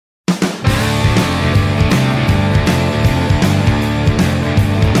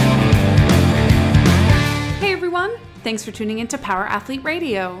thanks for tuning in to Power Athlete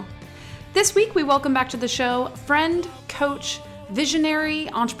Radio. This week we welcome back to the show friend, coach, visionary,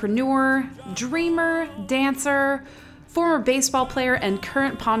 entrepreneur, dreamer, dancer, former baseball player, and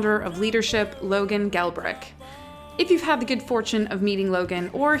current ponderer of leadership, Logan Gelbrich. If you've had the good fortune of meeting Logan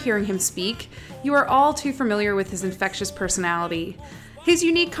or hearing him speak, you are all too familiar with his infectious personality. His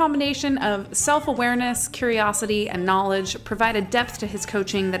unique combination of self-awareness, curiosity, and knowledge provide a depth to his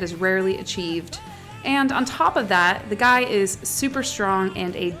coaching that is rarely achieved. And on top of that, the guy is super strong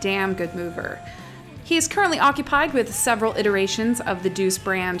and a damn good mover. He is currently occupied with several iterations of the Deuce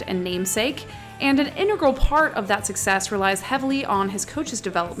brand and namesake, and an integral part of that success relies heavily on his coach's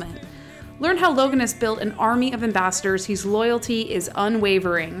development. Learn how Logan has built an army of ambassadors whose loyalty is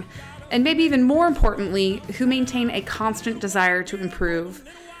unwavering, and maybe even more importantly, who maintain a constant desire to improve.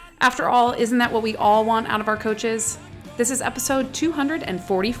 After all, isn't that what we all want out of our coaches? This is episode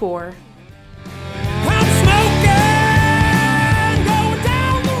 244.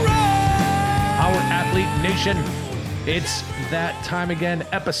 Power Athlete Nation, it's that time again,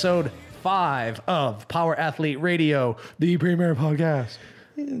 episode 5 of Power Athlete Radio, the premier podcast.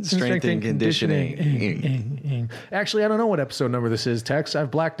 Strength and conditioning. Actually, I don't know what episode number this is, Tex.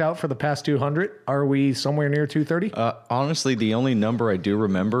 I've blacked out for the past 200. Are we somewhere near 230? Honestly, the only number I do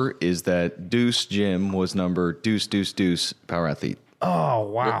remember is that Deuce Gym was number Deuce Power Athlete. Oh,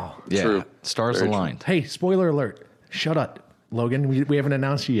 wow. Yeah, True. stars Very aligned. true. Hey, spoiler alert. Shut up, Logan. We haven't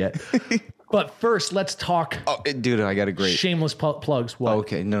announced you yet. But first, let's talk Oh, dude, I got a great... shameless plugs. What?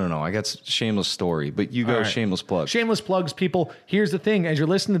 Okay, no. I got shameless story, but you go All right. shameless plug. Shameless plugs, people. Here's the thing. As you're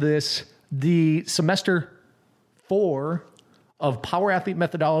listening to this, the semester 4 of Power Athlete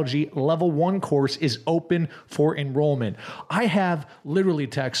Methodology Level 1 course is open for enrollment. I have literally,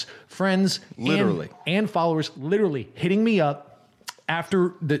 Tex, friends and followers literally hitting me up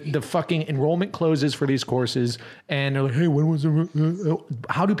after the fucking enrollment closes for these courses, and they're like, hey, when was it?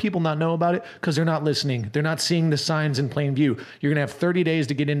 How do people not know about it? Because they're not listening. They're not seeing the signs in plain view. You're going to have 30 days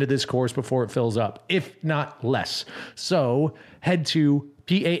to get into this course before it fills up, if not less. So head to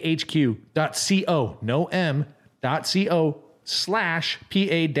pahq.co, no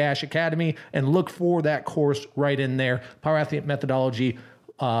m.co/PA-Academy and look for that course right in there. Power Athlete Methodology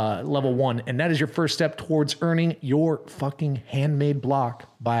Level 1, and that is your first step towards earning your fucking handmade block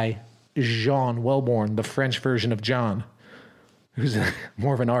by Jean Wellborn, the French version of John, who's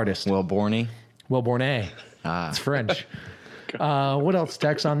more of an artist. Wellborny. Wellborn. It's French. What else,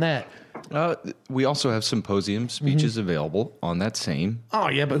 Tex, on that? We also have symposium speeches available on that same. Oh,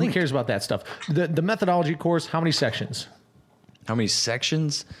 yeah, but who cares about that stuff? The methodology course, how many sections? How many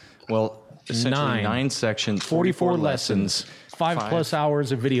sections? Well, essentially 9 sections, 44 lessons, 5+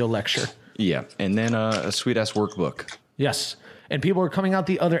 hours of video lecture. Yeah, and then a sweet-ass workbook. Yes. And people are coming out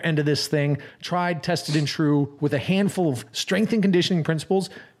the other end of this thing, tried, tested, and true, with a handful of strength and conditioning principles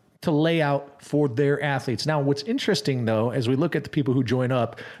to lay out for their athletes. Now, what's interesting, though, as we look at the people who join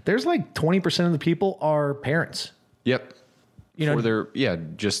up, there's like 20% of the people are parents. Yep. For their,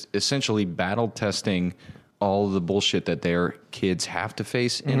 just essentially battle testing all the bullshit that their kids have to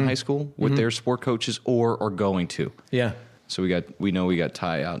face in high school with their sport coaches or are going to. Yeah. So we know we got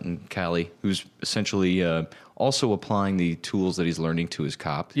Ty out in Cali, who's essentially also applying the tools that he's learning to his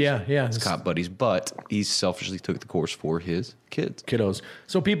cop. His cop buddies, but he selfishly took the course for his kiddos.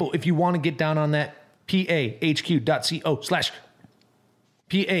 So people, if you want to get down on that,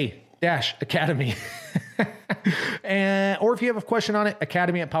 pahq.co/PA-Academy. Or if you have a question on it,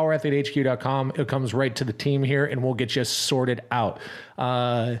 academy@powerathletehq.com. It comes right to the team here, and we'll get you sorted out.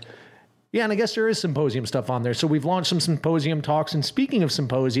 Yeah, and I guess there is symposium stuff on there. So we've launched some symposium talks. And speaking of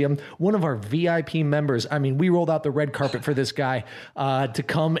symposium, one of our VIP members, I mean, we rolled out the red carpet for this guy to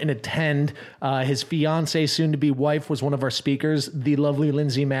come and attend. His fiance, soon-to-be wife, was one of our speakers, the lovely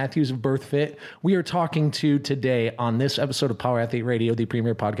Lindsay Matthews of BirthFit. We are talking to today on this episode of Power Athlete Radio, the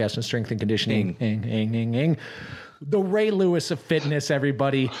premier podcast in strength and conditioning. The Ray Lewis of fitness,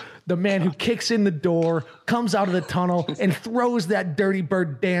 everybody. The man who kicks in the door, comes out of the tunnel, and throws that dirty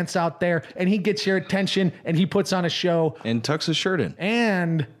bird dance out there, and he gets your attention, and he puts on a show. And tucks his shirt in.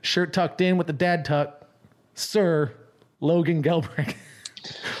 And shirt tucked in with the dad tuck, Sir Logan Gelbrich.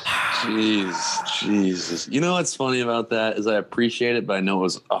 Jesus. You know what's funny about that is I appreciate it, but I know it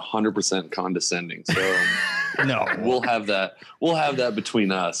was 100% condescending. So No. we'll have that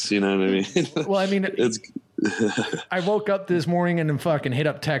between us. You know what I mean? Well, I mean, it's... I woke up this morning and then fucking hit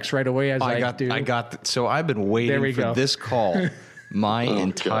up text right away as I do. So I've been waiting for this call my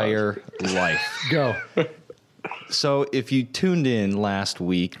entire life. Go. So if you tuned in last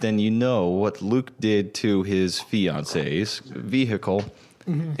week, then you know what Luke did to his fiance's vehicle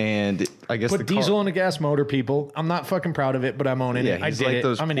And I guess put diesel in a gas motor, people. I'm not fucking proud of it, but I'm owning it. I did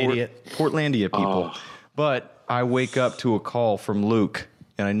it. I'm an idiot. Portlandia people. But I wake up to a call from Luke,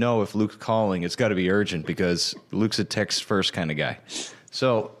 and I know if Luke's calling, it's got to be urgent because Luke's a text first kind of guy.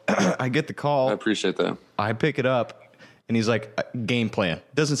 So I get the call. I appreciate that. I pick it up, and he's like, game plan.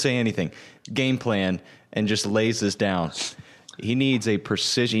 Doesn't say anything. Game plan, and just lays this down. He needs a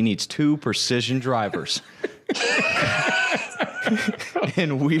precision. He needs 2 precision drivers.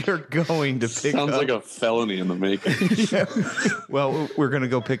 And we are going to pick Sounds like a felony in the making. Yeah. Well, we're going to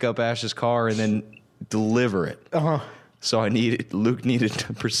go pick up Ash's car and then deliver it. So Luke needed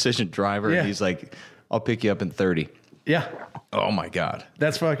a precision driver. And he's like, I'll pick you up in 30. Yeah. Oh my God.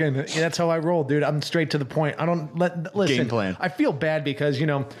 That's how I roll, dude. I'm straight to the point. I don't listen. Game plan. I feel bad because,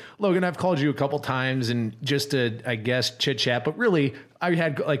 Logan, I've called you a couple times and just to, I guess, chit chat, but really I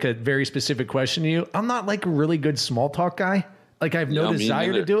had like a very specific question to you. I'm not like a really good small talk guy. Like I have no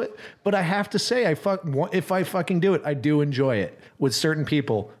desire to do it, but I have to say if I fucking do it, I do enjoy it with certain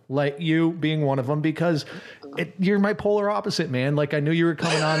people, like you being one of them, because you're my polar opposite, man. Like I knew you were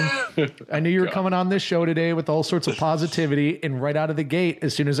coming on. I knew you were coming on this show today with all sorts of positivity, and right out of the gate,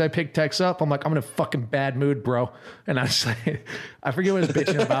 as soon as I picked Tex up, I'm like, I'm in a fucking bad mood, bro. And I was like, I forget what I was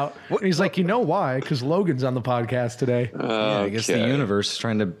bitching about. And he's like, you know why? Because Logan's on the podcast today. I guess the universe is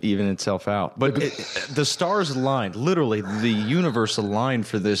trying to even itself out, but the stars aligned. Literally, the universe aligned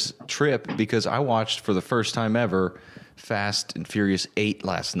for this trip because I watched for the first time ever Fast and Furious 8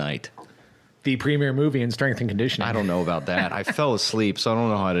 last night. The premiere movie in strength and conditioning. I don't know about that. I fell asleep, so I don't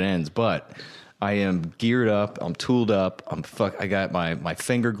know how it ends. But I am geared up. I'm tooled up. I got my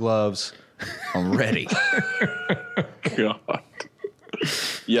finger gloves. I'm ready. God.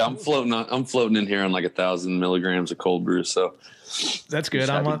 Yeah, I'm floating in here on like 1,000 milligrams of cold brew. So that's good.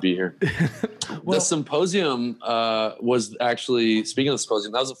 I'm happy to be here. The symposium was actually, speaking of the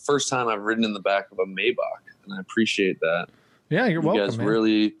symposium, that was the first time I've ridden in the back of a Maybach, and I appreciate that. Yeah, you're welcome. You guys man.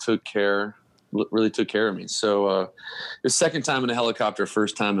 really took care of me. So it's second time in a helicopter,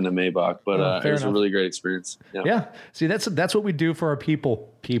 first time in a Maybach, but it was a really great experience. Yeah. See, that's what we do for our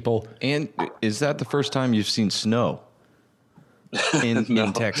people. And is that the first time you've seen snow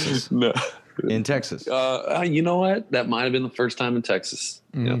in Texas? No. In Texas. You know what? That might have been the first time in Texas.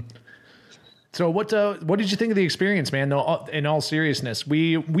 Mm-hmm. Yeah. So what did you think of the experience, man? No, in all seriousness,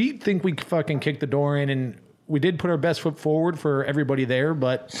 we think we fucking kicked the door in, and we did put our best foot forward for everybody there.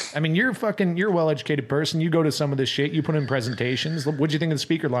 But I mean, you're a well-educated person. You go to some of this shit. You put in presentations. What'd you think of the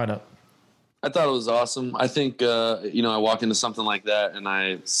speaker lineup? I thought it was awesome. I think, I walk into something like that and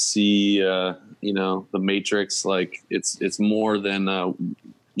I see, the Matrix, like it's more than,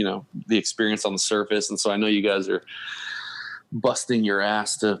 the experience on the surface. And so I know you guys are busting your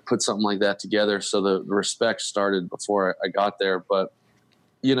ass to put something like that together. So the respect started before I got there. But,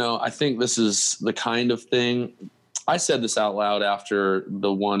 I think this is the kind of thing. I said this out loud after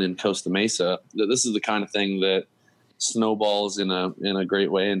the one in Costa Mesa, that this is the kind of thing that snowballs in a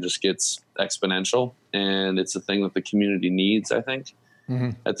great way and just gets exponential. And it's a thing that the community needs, I think.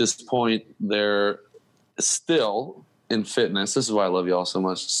 Mm-hmm. At this point, they're still in fitness. This is why I love y'all so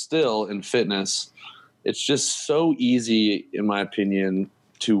much. Still in fitness, it's just so easy, in my opinion,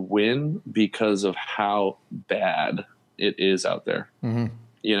 to win because of how bad it is out there. Mm-hmm.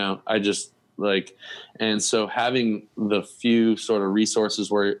 I just and so having the few sort of resources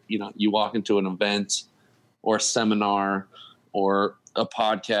where, you walk into an event or a seminar or a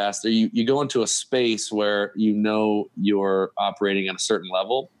podcast, or you go into a space where you're operating at a certain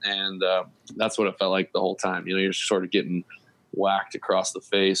level, and that's what it felt like the whole time. You're sort of getting whacked across the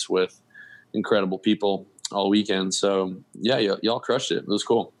face with incredible people all weekend. So yeah, y'all crushed it. It was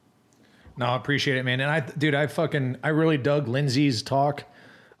cool. No, I appreciate it, man. And I really dug Lindsay's talk.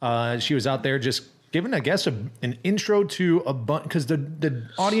 She was out there just giving, I guess, an intro to a bunch, because the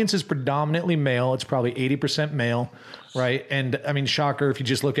audience is predominantly male. It's probably 80% male, right? And I mean, shocker, if you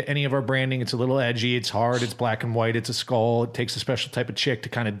just look at any of our branding, it's a little edgy, it's hard, it's black and white, it's a skull. It takes a special type of chick to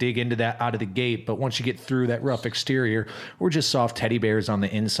kind of dig into that out of the gate. But once you get through that rough exterior, we're just soft teddy bears on the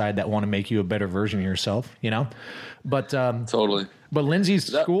inside that want to make you a better version of yourself, But totally. But Lindsay's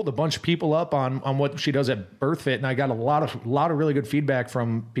schooled a bunch of people up on what she does at BirthFit, and I got a lot of really good feedback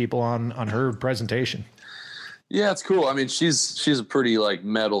from people on her presentation. Yeah, it's cool. I mean, she's a pretty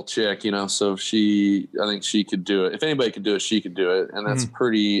metal chick, so I think she could do it. If anybody could do it, she could do it. And that's a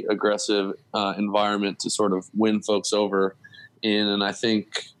pretty aggressive environment to sort of win folks over in. And I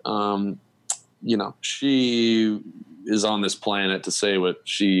think, she is on this planet to say what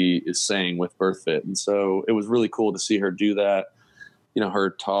she is saying with BirthFit. And so it was really cool to see her do that.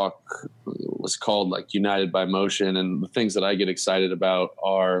 Her talk was called like United by Motion. And the things that I get excited about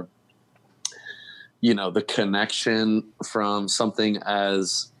are, you know, the connection from something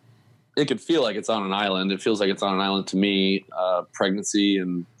as it could feel like it's on an island. It feels like it's on an island to me, pregnancy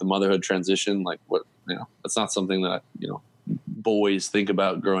and the motherhood transition. Like what, you know, that's not something that, you know, boys think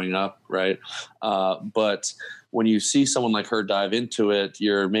about growing up. Right. But when you see someone like her dive into it,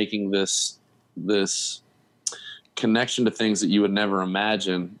 you're making this connection to things that you would never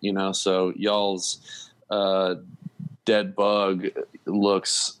imagine, you know? So y'all's Dead Bug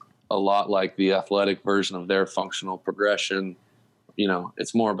looks a lot like the athletic version of their functional progression. You know,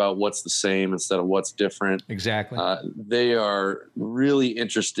 it's more about what's the same instead of what's different. Exactly. They are really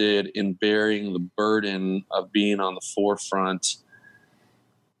interested in bearing the burden of being on the forefront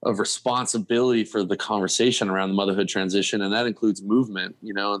of responsibility for the conversation around the motherhood transition. And that includes movement,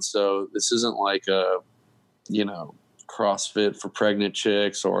 you know? And so this isn't like a, you know, CrossFit for pregnant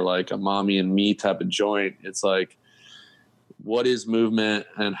chicks or like a mommy and me type of joint. It's like, what is movement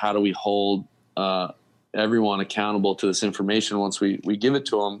and how do we hold everyone accountable to this information once we give it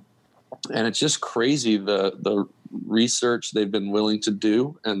to them? And it's just crazy the research they've been willing to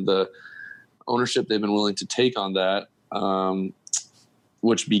do and the ownership they've been willing to take on that,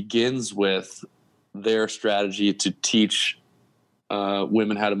 which begins with their strategy to teach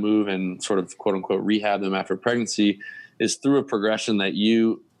women how to move and sort of quote unquote rehab them after pregnancy, is through a progression that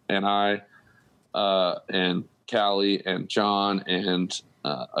you and I and Callie and John and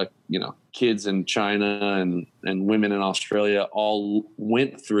you know, kids in China and women in Australia all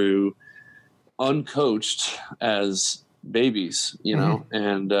went through uncoached as babies, you know.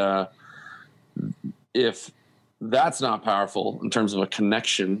 And if that's not powerful in terms of a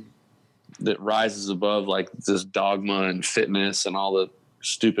connection that rises above like this dogma and fitness and all the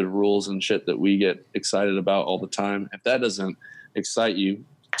stupid rules and shit that we get excited about all the time, if that doesn't excite you,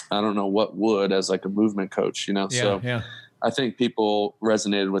 I don't know what would, as like a movement coach, you know? Yeah. I think people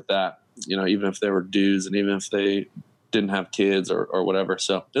resonated with that, you know, even if they were dudes and even if they didn't have kids or whatever.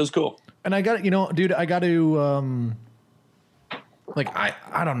 So it was cool. And I got, you know, dude, I got to, like,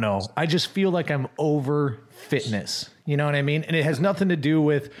 I don't know. I just feel like I'm over fitness. You know what I mean? And it has nothing to do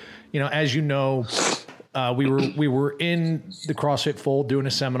with, you know, as you know, we were in the CrossFit Fold doing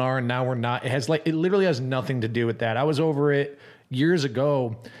a seminar and now we're not. It literally has nothing to do with that. I was over it years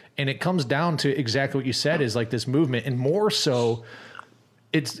ago, and it comes down to exactly what you said, is like this movement. And more so,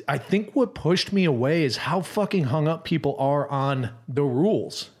 I think what pushed me away is how fucking hung up people are on the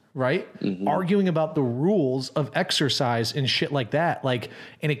rules, right? Mm-hmm. Arguing about the rules of exercise and shit like that. Like,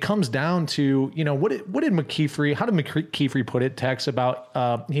 and it comes down to, you know, how did McKeefery put it, Tex,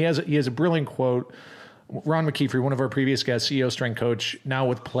 about, he has a brilliant quote, Ron McKeefery, one of our previous guests, CEO strength coach, now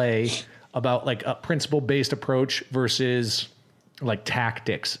with Play, about like a principle-based approach versus like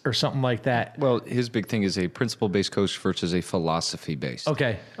tactics or something like that. Well, his big thing is a principle-based coach versus a philosophy-based.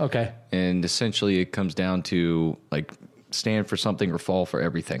 Okay. And essentially it comes down to like stand for something or fall for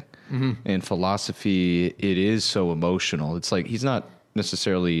everything. Mm-hmm. And philosophy, it is so emotional. It's like he's not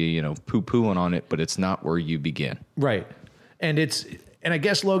necessarily, you know, poo-pooing on it, but it's not where you begin. Right. And I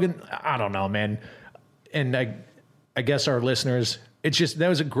guess, Logan, I don't know, man. And I guess our listeners, it's just, that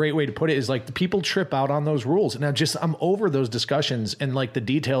was a great way to put it, is like the people trip out on those rules. And I'm over those discussions and like the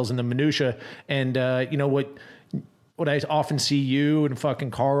details and the minutia. And you know what I often see you and fucking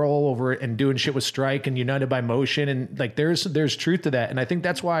Carl over and doing shit with Strike and United by Motion. And like, there's truth to that. And I think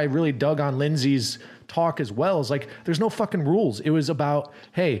that's why I really dug on Lindsay's talk as well, is like, there's no fucking rules. It was about,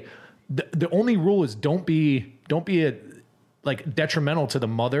 hey, the only rule is don't be like detrimental to the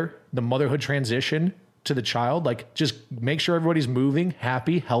motherhood transition to the child. Like, just make sure everybody's moving,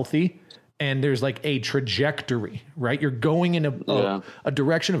 happy, healthy, and there's like a trajectory, right? You're going in a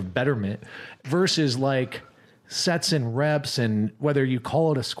direction of betterment versus like sets and reps, and whether you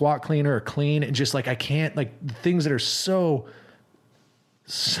call it a squat clean or a clean, and just like, I can't, like, things that are so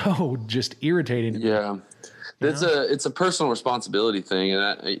just irritating. Yeah. It's a personal responsibility thing.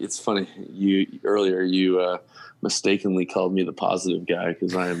 And it's funny. You mistakenly called me the positive guy,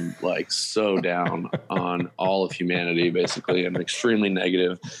 because I'm like so down on all of humanity. Basically, I'm extremely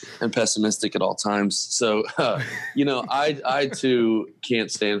negative and pessimistic at all times. So, you know, I too can't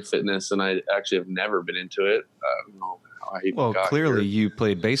stand fitness, and I actually have never been into it. Well, clearly you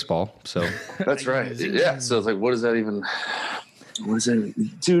played baseball, so that's right. Yeah. So it's like, what is that even? What is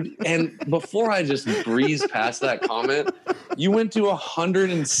it, dude? And before I just breeze past that comment, you went to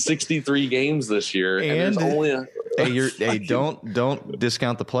 163 games this year, and there's only don't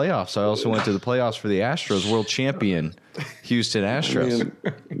discount the playoffs. I also went to the playoffs for the Astros, world champion Houston Astros. I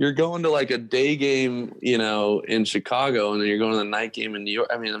mean, you're going to like a day game, you know, in Chicago, and then you're going to the night game in New York.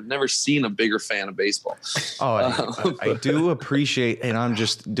 I mean, I've never seen a bigger fan of baseball. Oh, I do appreciate, and I'm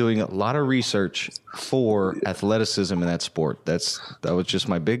just doing a lot of research for athleticism in that sport. That was just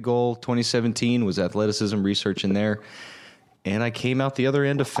my big goal. 2017 was athleticism research in there. And I came out the other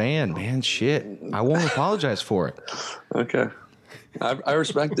end a fan, man. Shit. I won't apologize for it. Okay. I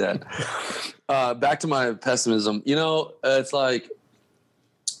respect that. Back to my pessimism. You know, it's like,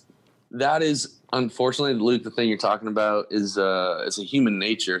 that is, unfortunately, Luke, the thing you're talking about is it's a human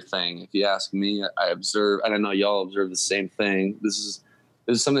nature thing. If you ask me, I observe, and I know y'all observe the same thing. This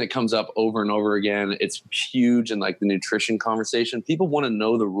is something that comes up over and over again. It's huge in like the nutrition conversation. People want to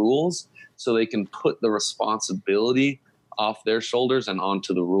know the rules so they can put the responsibility off their shoulders and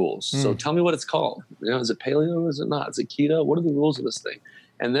onto the rules. So tell me what it's called. You know, is it paleo? Is it not? Is it keto? What are the rules of this thing?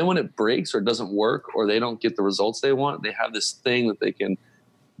 And then when it breaks or it doesn't work or they don't get the results they want, they have this thing that they can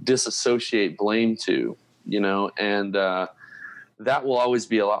disassociate blame to, you know, and that will always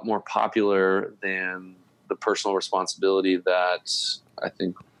be a lot more popular than the personal responsibility that I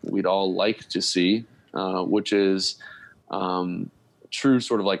think we'd all like to see, which is true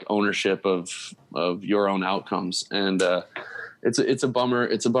sort of like ownership of your own outcomes. And it's a bummer.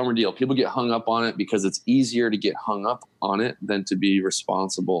 It's a bummer deal. People get hung up on it because it's easier to get hung up on it than to be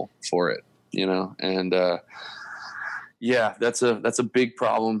responsible for it, you know? And yeah, that's a big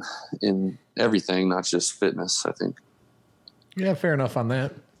problem in everything, not just fitness, I think. Yeah, fair enough on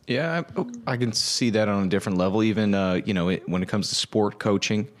that. Yeah, I can see that on a different level. Even, you know, when it comes to sport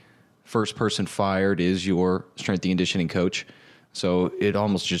coaching, first person fired is your strength and conditioning coach. So it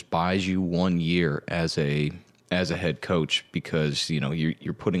almost just buys you 1 year as a head coach because, you know,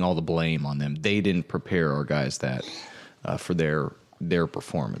 you're putting all the blame on them. They didn't prepare our guys that for their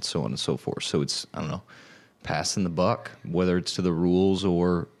performance, so on and so forth. So it's, I don't know, passing the buck, whether it's to the rules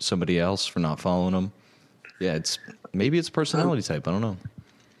or somebody else for not following them. Yeah, maybe it's personality type. I don't know.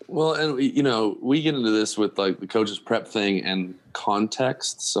 Well, and you know, we get into this with like the coach's prep thing and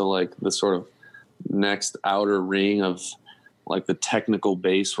context. So like the sort of next outer ring of like the technical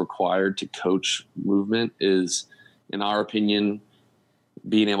base required to coach movement is, in our opinion,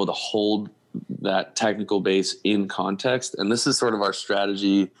 being able to hold that technical base in context. And this is sort of our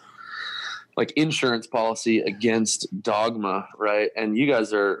strategy, like insurance policy against dogma, right? And you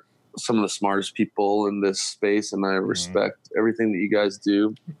guys are some of the smartest people in this space, and I respect everything that you guys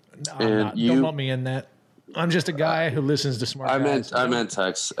do. No, don't want me in that. I'm just a guy who listens to smart guys. I meant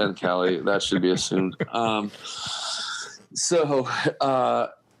Tex and Callie. That should be assumed. So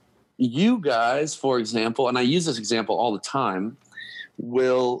you guys, for example, and I use this example all the time,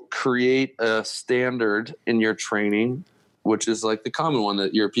 will create a standard in your training, which is like the common one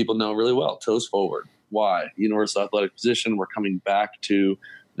that your people know really well, toes forward. Why? Universal athletic position. We're coming back to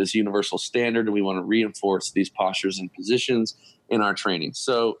this universal standard, and we want to reinforce these postures and positions in our training.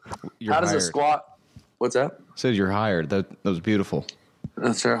 So how does a squat? What's that? Says you're hired. That was beautiful.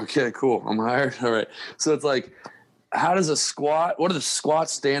 That's right. Okay, cool. I'm hired. All right. So it's like, how does a squat, what do the squat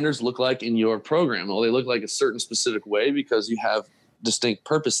standards look like in your program? Well, they look like a certain specific way because you have distinct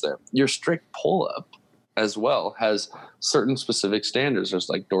purpose there. Your strict pull-up as well has certain specific standards. There's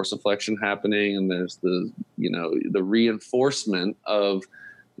like dorsiflexion happening, and there's the reinforcement of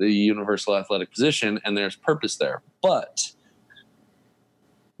the universal athletic position, and there's purpose there. But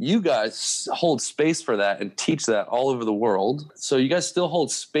you guys hold space for that and teach that all over the world. So you guys still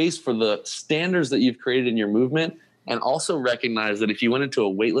hold space for the standards that you've created in your movement, and also recognize that if you went into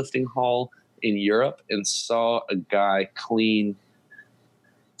a weightlifting hall in Europe and saw a guy clean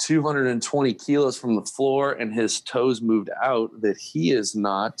 220 kilos from the floor and his toes moved out, that he is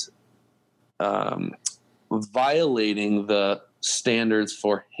not violating the standards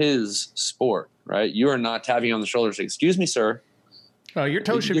for his sport, right? You are not tapping on the shoulder saying, "Excuse me, sir." Oh, your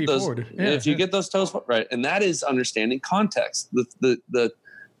toes should be forward. Yeah, if you get those toes right, and that is understanding context.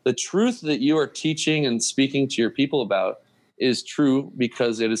 The truth that you are teaching and speaking to your people about is true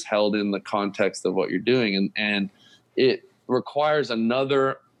because it is held in the context of what you're doing, and it requires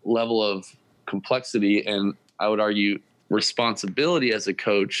another level of complexity, and I would argue responsibility as a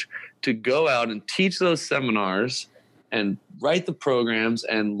coach to go out and teach those seminars and write the programs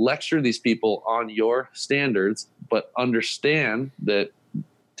and lecture these people on your standards, but understand that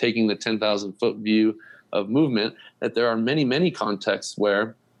taking the 10,000 foot view of movement, that there are many, many contexts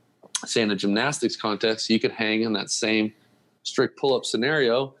where, say in a gymnastics context, you could hang in that same strict pull-up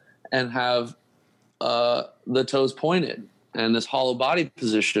scenario and have the toes pointed and this hollow body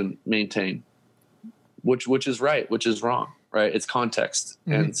position maintained, which is right, which is wrong, right? It's context.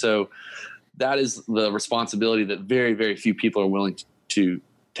 Mm-hmm. And so that is the responsibility that very, very few people are willing to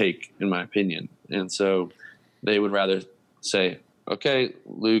take, in my opinion. And so they would rather say, okay,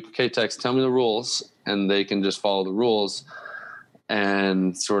 Luke, okay, Tex, tell me the rules. And they can just follow the rules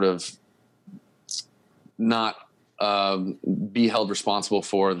and sort of not be held responsible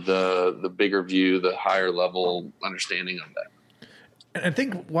for the bigger view, the higher level understanding of that. And I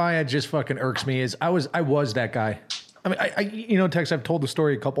think why it just fucking irks me is I was that guy. I mean, Tex, I've told the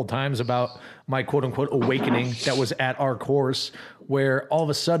story a couple times about my quote unquote awakening that was at our course, where all of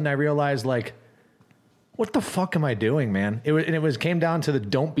a sudden I realized, like, what the fuck am I doing, man? It came down to the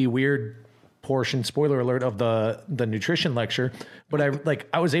don't be weird portion, spoiler alert, of the nutrition lecture. But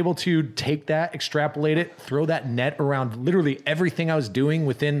I was able to take that, extrapolate it, throw that net around literally everything I was doing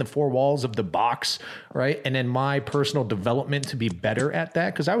within the four walls of the box, right? And then my personal development to be better at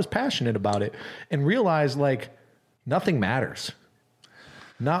that, because I was passionate about it, and realized, like, nothing matters.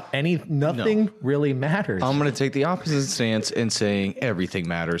 Nothing really matters. I'm going to take the opposite stance and saying everything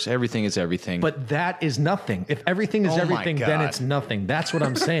matters. Everything is everything. But that is nothing. If everything is everything, then it's nothing. That's what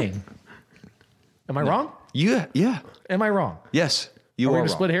I'm saying. Am I wrong? Yeah. Am I wrong? Yes. Are we going to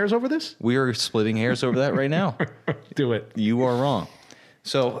split hairs over this? We are splitting hairs over that right now. Do it. You are wrong.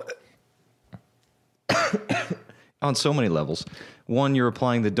 So on so many levels. One, you're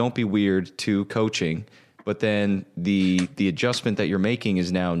applying the don't be weird to coaching. But then the adjustment that you're making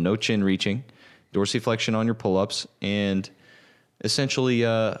is now no chin reaching, dorsiflexion on your pull-ups, and essentially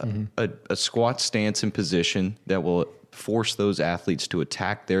a squat stance and position that will force those athletes to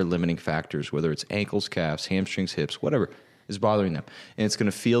attack their limiting factors, whether it's ankles, calves, hamstrings, hips, whatever is bothering them. And it's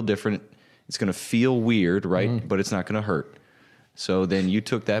going to feel different. It's going to feel weird, right? But it's not going to hurt. So then you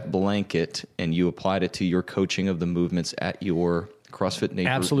took that blanket and you applied it to your coaching of the movements at your CrossFit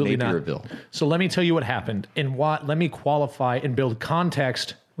Absolutely Naperville. Not. So let me tell you what happened and let me qualify and build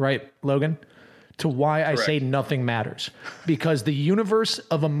context, right, Logan, to why I say nothing matters. Because the universe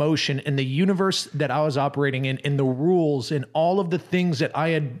of emotion and the universe that I was operating in and the rules and all of the things that I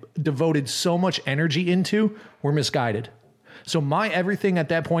had devoted so much energy into were misguided. So my everything at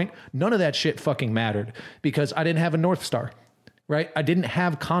that point, none of that shit fucking mattered because I didn't have a North Star, right? I didn't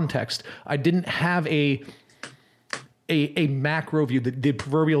have context. I didn't have a macro view, the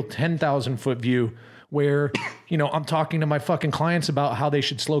proverbial 10,000 foot view where, I'm talking to my fucking clients about how they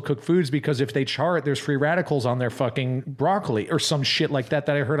should slow cook foods because if they char it, there's free radicals on their fucking broccoli or some shit like that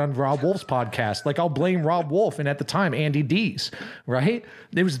I heard on Rob Wolf's podcast. Like I'll blame Rob Wolf and at the time, Andy Dees, right?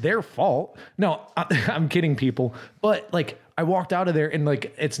 It was their fault. No, I'm kidding people. But like I walked out of there and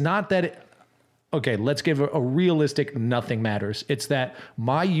like, it's not that okay, let's give a realistic nothing matters. It's that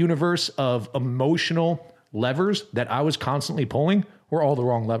my universe of emotional levers that I was constantly pulling were all the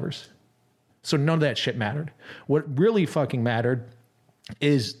wrong levers. So none of that shit mattered. What really fucking mattered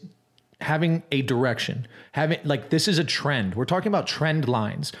is having a direction, this is a trend. We're talking about trend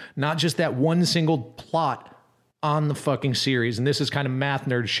lines, not just that one single plot on the fucking series. And this is kind of math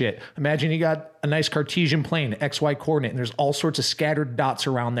nerd shit. Imagine you got a nice Cartesian plane, XY coordinate, and there's all sorts of scattered dots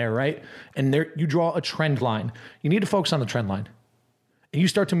around there, right? And there you draw a trend line. You need to focus on the trend line. And you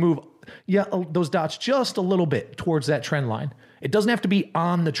start to move those dots just a little bit towards that trend line. It doesn't have to be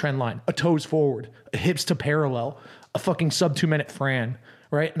on the trend line, a toes forward, a hips to parallel, a fucking sub 2 minute Fran,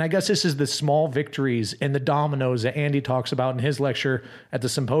 right? And I guess this is the small victories and the dominoes that Andy talks about in his lecture at the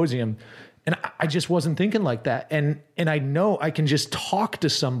symposium. And I just wasn't thinking like that. And I know I can just talk to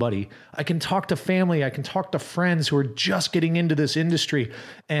somebody. I can talk to family. I can talk to friends who are just getting into this industry.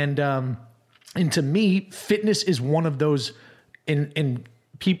 And to me, fitness is one of those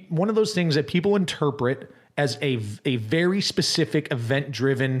one of those things that people interpret as a very specific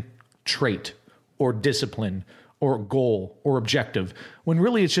event-driven trait or discipline or goal or objective, when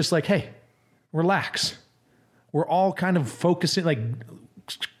really it's just like, hey, relax. We're all kind of focusing, like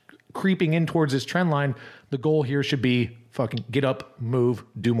creeping in towards this trend line. The goal here should be fucking get up, move,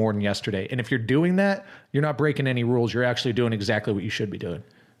 do more than yesterday. And if you're doing that, you're not breaking any rules. You're actually doing exactly what you should be doing.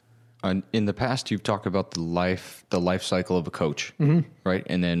 In the past, you've talked about the life cycle of a coach, right?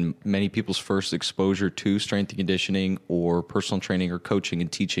 And then many people's first exposure to strength and conditioning or personal training or coaching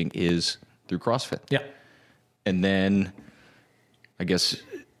and teaching is through CrossFit. Yeah. And then I guess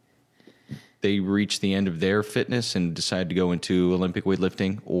they reach the end of their fitness and decide to go into Olympic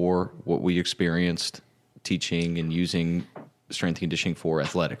weightlifting or what we experienced teaching and using strength and conditioning for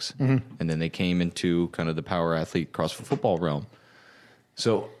athletics. And then they came into kind of the power athlete CrossFit football realm.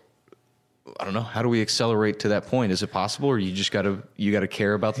 So I don't know. How do we accelerate to that point? Is it possible, or you just gotta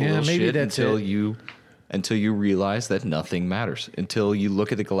care about the little shit until you realize that nothing matters, until you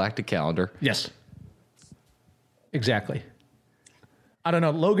look at the galactic calendar? Yes. Exactly. I don't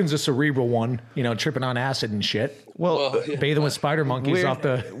know. Logan's a cerebral one, tripping on acid and shit. Well, bathing with spider monkeys off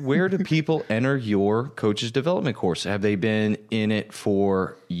the. Where do people enter your coach's development course? Have they been in it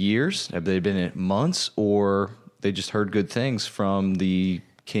for years? Have they been in it months, or they just heard good things from the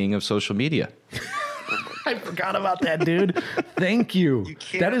king of social media? I forgot about that, dude. Thank you.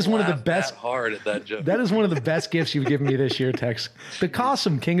 That is one of the best. Hard at that joke. That is one of the best gifts you've given me this year, Tex. The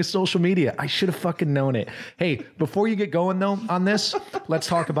Cossum, king of social media. I should have fucking known it. Hey, before you get going though on this, let's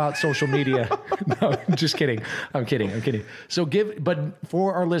talk about social media. No, just kidding. I'm kidding. So but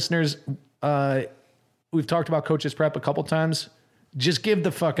for our listeners, we've talked about Coaches Prep a couple times. Just give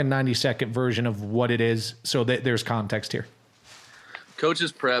the fucking 90-second version of what it is, so that there's context here.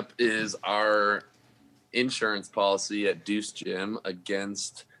 Coaches Prep is our insurance policy at Deuce Gym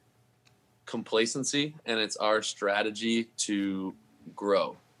against complacency, and it's our strategy to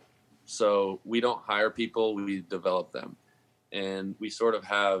grow. So we don't hire people, we develop them. And we sort of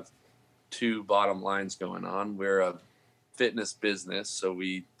have two bottom lines going on. We're a fitness business, so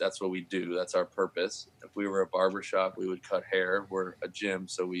that's what we do. That's our purpose. If we were a barbershop, we would cut hair. We're a gym,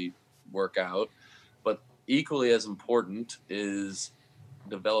 so we work out. But equally as important is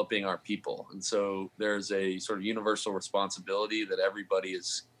developing our people. And so there's a sort of universal responsibility that everybody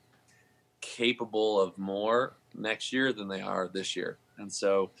is capable of more next year than they are this year. And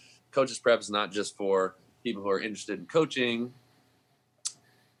so Coaches Prep is not just for people who are interested in coaching.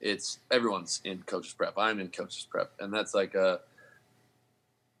 It's everyone's in Coaches Prep. I'm in Coaches Prep. And that's like a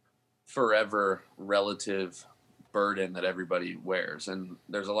forever relative burden that everybody wears. And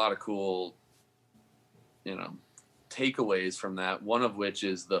there's a lot of cool, takeaways from that, one of which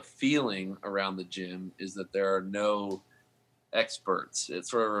is the feeling around the gym is that there are no experts. It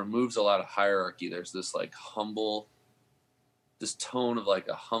sort of removes a lot of hierarchy. There's this this tone of like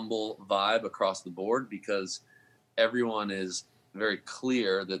a humble vibe across the board, because everyone is very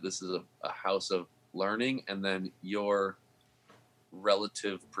clear that this is a house of learning, and then your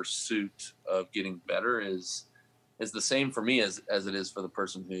relative pursuit of getting better is the same for me as it is for the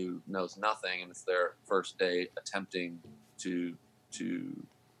person who knows nothing and it's their first day attempting to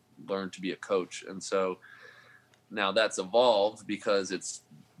learn to be a coach. And so now that's evolved because it's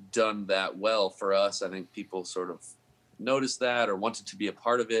done that well for us. I think people sort of noticed that or wanted to be a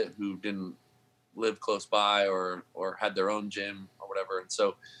part of it who didn't live close by or had their own gym or whatever. And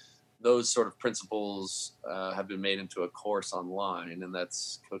so those sort of principles have been made into a course online, and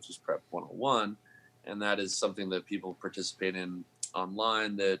that's Coaches Prep 101. And that is something that people participate in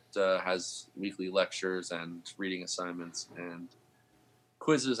online that has weekly lectures and reading assignments and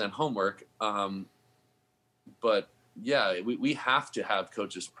quizzes and homework. But yeah, we have to have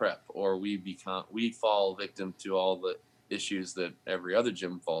Coaches Prep, or we fall victim to all the issues that every other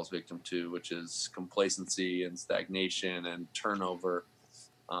gym falls victim to, which is complacency and stagnation and turnover.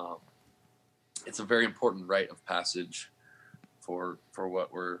 It's a very important rite of passage for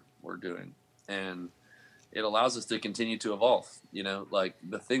what we're doing. And it allows us to continue to evolve. Like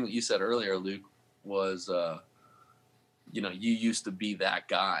the thing that you said earlier, Luke, was, you used to be that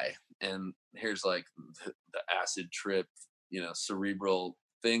guy. And here's like the acid trip, cerebral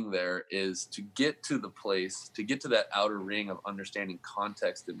thing there is to get to the place, to get to that outer ring of understanding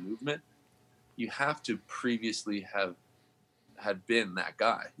context and movement. You have to previously had been that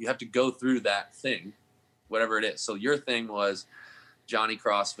guy. You have to go through that thing, whatever it is. So your thing was Johnny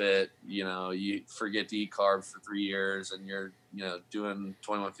CrossFit, you forget to eat carbs for 3 years and you're, doing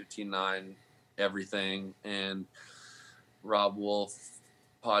 21-15-9 everything, and Rob Wolf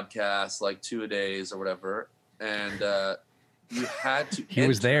podcast, like 2 a days or whatever. And you had to he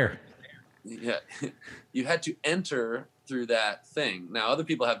was there. Yeah. You had to enter through that thing. Now other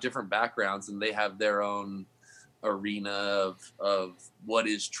people have different backgrounds and they have their own arena of what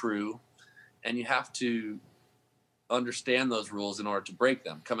is true. And you have to understand those rules in order to break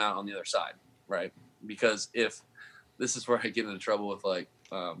them, come out on the other side, right? Because if this is where I get into trouble with like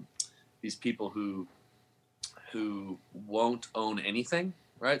these people who won't own anything,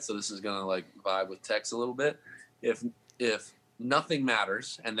 right? So this is gonna like vibe with Tex a little bit. If nothing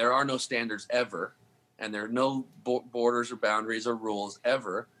matters and there are no standards ever, and there are no borders or boundaries or rules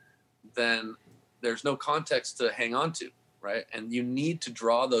ever, then there's no context to hang on to, right? And you need to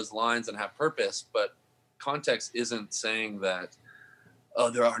draw those lines and have purpose, but context isn't saying that,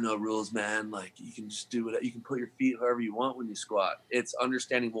 oh, there are no rules, man. Like you can just do it. You can put your feet however you want when you squat. It's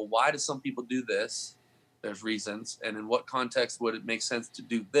understanding, well, why do some people do this? There's reasons. And in what context would it make sense to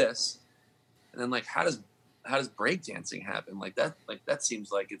do this? And then like, how does breakdancing happen? Like that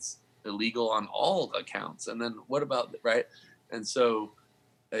seems like it's illegal on all accounts. And then what about, right? And so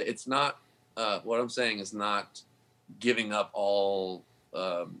it's not, what I'm saying is not giving up all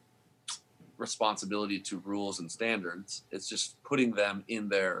responsibility to rules and standards. It's just putting them in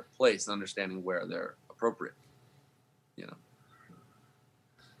their place and understanding where they're appropriate, you know.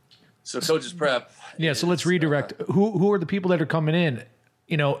 So coaches prep. Yeah. So let's redirect. Who are the people that are coming in?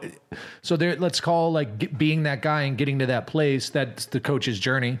 You know, so there, let's call like being that guy and getting to that place. That's the coach's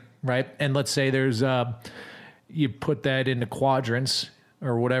journey, right? And let's say there's, you put that into quadrants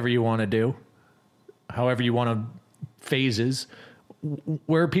or whatever you want to do, however you want to phases.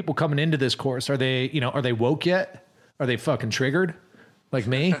 Where are people coming into this course? Are they, you know, are they woke yet? Are they fucking triggered like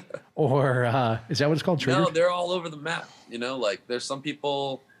me? Or is that what it's called? Triggered? No, they're all over the map. You know, like there's some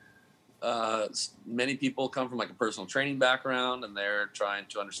people, many people come from like a personal training background and they're trying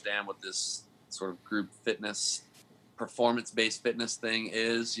to understand what this sort of group fitness, performance-based fitness thing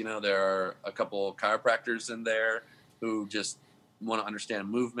is. You know, there are a couple chiropractors in there who just want to understand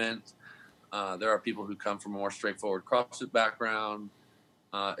movement. There are people who come from a more straightforward CrossFit background.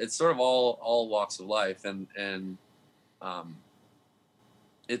 It's sort of all walks of life, and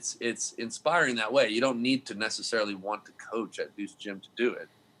it's inspiring that way. You don't need to necessarily want to coach at Deuce Gym to do it,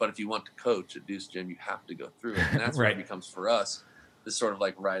 but if you want to coach at Deuce Gym, you have to go through it, and that's right. where it becomes for us this sort of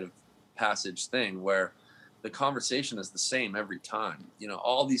like rite of passage thing where the conversation is the same every time. You know,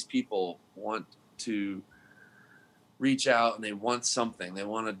 all these people want to reach out and they want something. They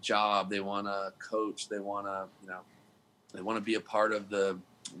want a job. They want to coach. They want to, you know, they want to be a part of the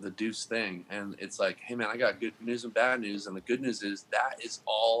Deuce thing. And it's like, hey man, I got good news and bad news. And the good news is that is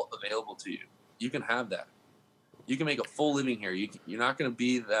all available to you. You can have that. You can make a full living here. You're not going to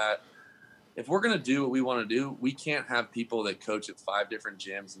be that. If we're going to do what we want to do, we can't have people that coach at 5 different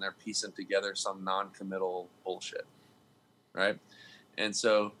gyms and they're piecing together some non-committal bullshit. Right. And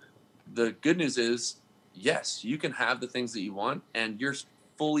so the good news is, yes, you can have the things that you want and you're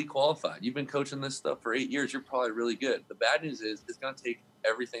fully qualified. You've been coaching this stuff for 8 years. You're probably really good. The bad news is it's going to take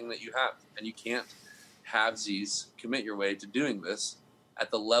everything that you have, and you can't halvesies commit your way to doing this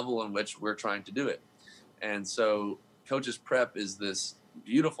at the level in which we're trying to do it. And so coaches prep is this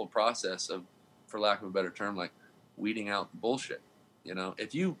beautiful process of, for lack of a better term, like weeding out the bullshit. You know,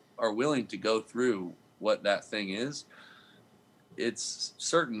 if you are willing to go through what that thing is, it's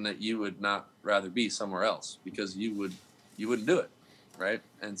certain that you would not rather be somewhere else because you wouldn't do it. Right.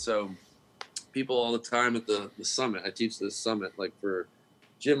 And so people all the time at the summit, I teach this summit, like for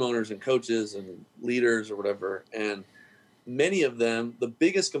gym owners and coaches and leaders or whatever. And many of them, the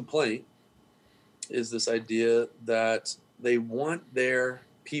biggest complaint is this idea that they want their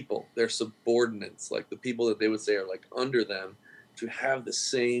people, their subordinates, like the people that they would say are like under them, to have the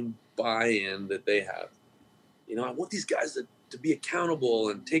same buy-in that they have. You know, I want these guys to be accountable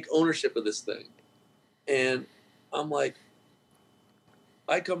and take ownership of this thing. And I'm like,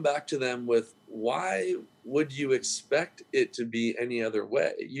 I come back to them with, why would you expect it to be any other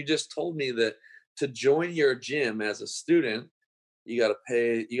way? You just told me that to join your gym as a student, you got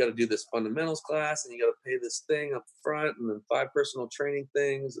to do this fundamentals class and you got to pay this thing up front and then 5 personal training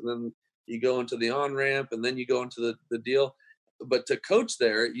things. And then you go into the on-ramp and then you go into the deal. But to coach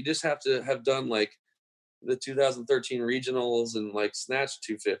there, you just have to have done like the 2013 regionals and like snatch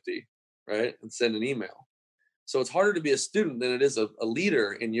 250, right? And send an email. So it's harder to be a student than it is a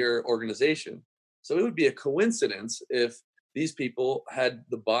leader in your organization. So it would be a coincidence if these people had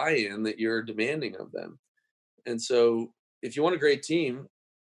the buy-in that you're demanding of them. And so if you want a great team,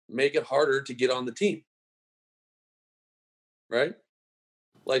 make it harder to get on the team, right?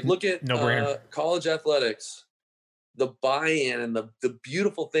 Like look at college athletics, the buy-in and the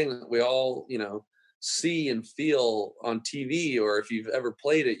beautiful thing that we all, you know, see and feel on TV, or if you've ever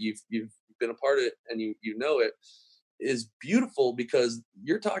played it, you've been a part of it and you know it, is beautiful because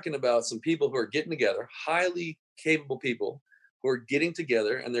you're talking about some people who are getting together, highly capable people who are getting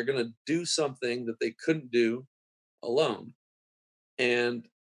together and they're going to do something that they couldn't do alone. And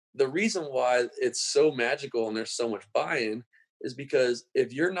the reason why it's so magical and there's so much buy-in is because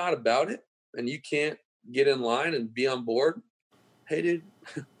if you're not about it and you can't get in line and be on board, hey dude,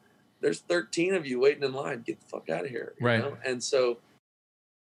 there's 13 of you waiting in line, get the fuck out of here. You know? And so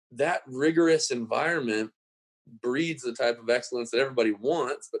that rigorous environment breeds the type of excellence that everybody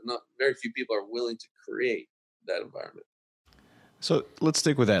wants, but not very few people are willing to create that environment. So let's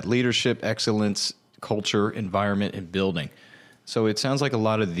stick with that: leadership, excellence, culture, environment, and building. So it sounds like a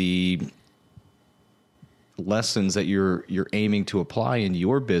lot of the lessons that you're aiming to apply in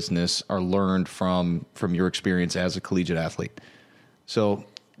your business are learned from your experience as a collegiate athlete. So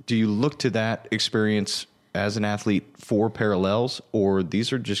do you look to that experience as an athlete for parallels, or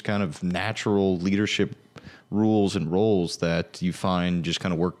these are just kind of natural leadership rules and roles that you find just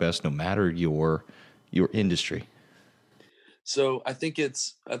kind of work best no matter your industry? So I think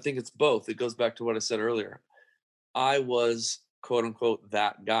it's both. It goes back to what I said earlier. I was quote unquote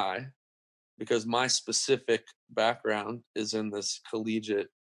that guy because my specific background is in this collegiate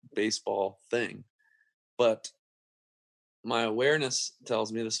baseball thing. But my awareness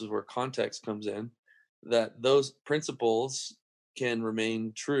tells me, this is where context comes in, that those principles can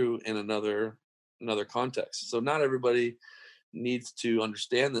remain true in another context. So not everybody needs to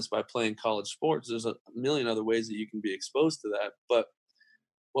understand this by playing college sports. There's a million other ways that you can be exposed to that. But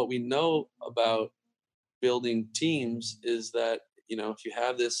what we know about building teams is that, if you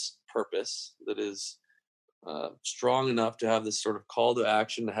have this purpose that is strong enough to have this sort of call to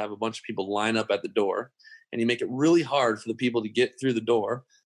action, to have a bunch of people line up at the door, and you make it really hard for the people to get through the door,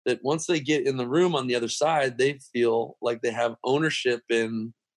 that once they get in the room on the other side, they feel like they have ownership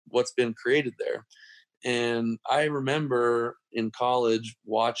in what's been created there. And I remember in college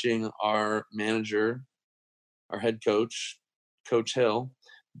watching our manager, our head coach, Coach Hill,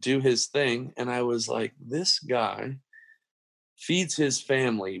 do his thing. And I was like, this guy feeds his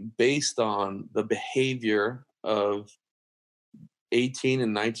family based on the behavior of 18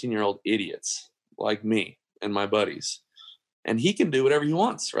 and 19-year-old idiots like me and my buddies. And he can do whatever he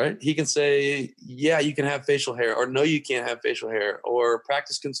wants, right? He can say, yeah, you can have facial hair, or no, you can't have facial hair, or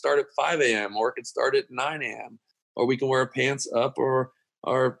practice can start at 5 a.m. or it can start at 9 a.m. or we can wear our pants up or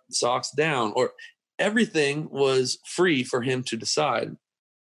our socks down, or everything was free for him to decide.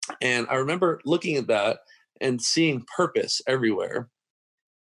 And I remember looking at that and seeing purpose everywhere.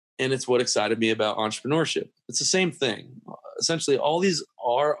 And it's what excited me about entrepreneurship. It's the same thing. Essentially, all these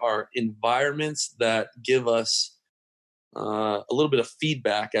are our environments that give us a little bit of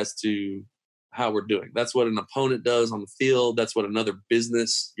feedback as to how we're doing. That's what an opponent does on the field. That's what another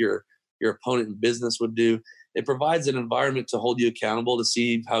business, your opponent in business would do. It provides an environment to hold you accountable to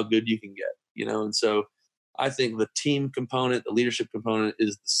see how good you can get, And so I think the team component, the leadership component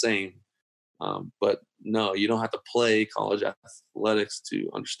is the same. But no, you don't have to play college athletics to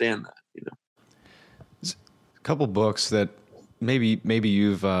understand that, A couple books that maybe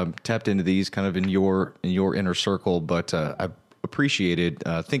you've tapped into these kind of in your inner circle, but I've appreciated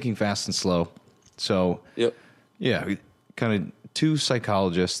Thinking Fast and Slow. So yep. Yeah, kind of two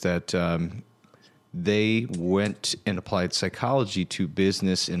psychologists that they went and applied psychology to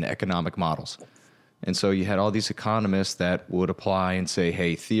business and economic models. And so you had all these economists that would apply and say,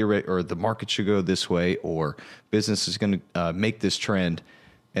 hey, or the market should go this way, or business is going to make this trend.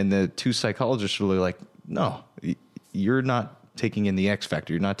 And the two psychologists were really like, no, you're not taking in the X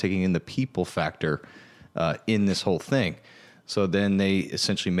factor. You're not taking in the people factor in this whole thing. So then they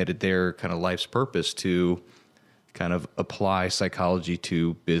essentially made it their kind of life's purpose to kind of apply psychology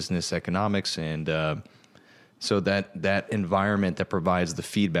to business economics. And so that environment that provides the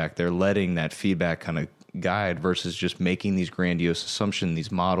feedback, they're letting that feedback kind of guide versus just making these grandiose assumptions,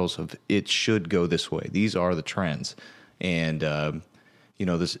 these models of it should go this way. These are the trends. And,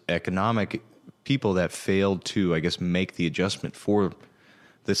 this economic people that failed to, I guess, make the adjustment for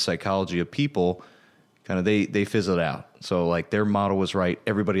this psychology of people, kind of they fizzled out. So like their model was right,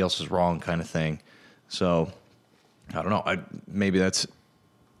 everybody else is wrong kind of thing. So I don't know. Maybe that's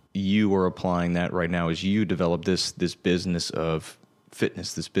you are applying that right now as you develop this business of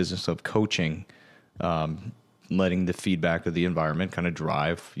fitness, this business of coaching, letting the feedback of the environment kind of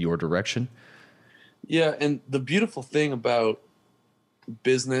drive your direction. Yeah, and the beautiful thing about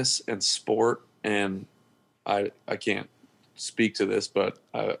business and sport, and I can't speak to this, but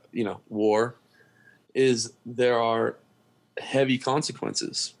war, is there are heavy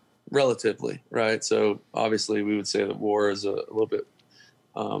consequences relatively, right? So obviously we would say that war is a little bit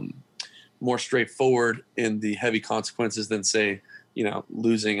more straightforward in the heavy consequences than say,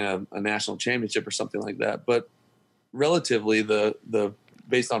 losing a national championship or something like that. But relatively the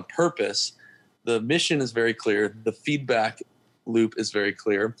based on purpose, the mission is very clear. The feedback loop is very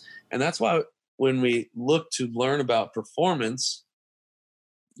clear. And that's why when we look to learn about performance,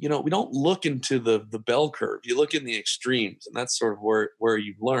 we don't look into the bell curve. You look in the extremes, and that's sort of where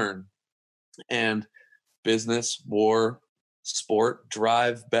you learn. And business, war, sport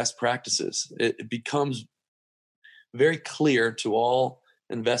drive best practices. It becomes very clear to all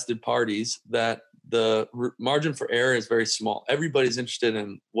invested parties that the margin for error is very small. Everybody's interested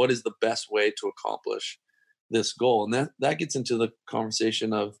in what is the best way to accomplish this goal. And that gets into the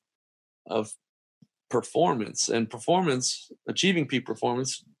conversation of performance. And achieving peak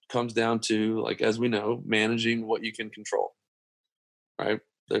performance comes down to, like, as we know, managing what you can control, right?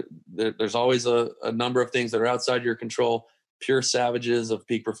 There's always a number of things that are outside your control. Pure savages of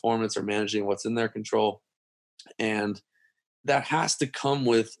peak performance are managing what's in their control. And that has to come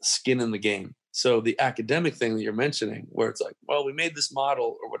with skin in the game. So the academic thing that you're mentioning, where it's like, well, we made this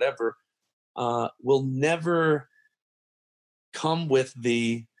model or whatever, will never come with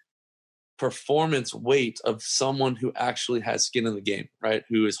the performance weight of someone who actually has skin in the game, right?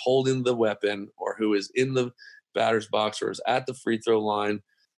 Who is holding the weapon, or who is in the batter's box, or is at the free throw line,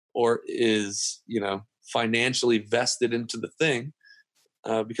 or is, financially vested into the thing,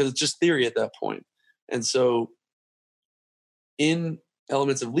 because it's just theory at that point. And so in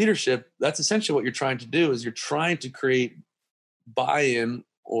elements of leadership, that's essentially what you're trying to do, is you're trying to create buy-in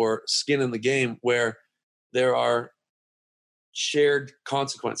or skin in the game where there are shared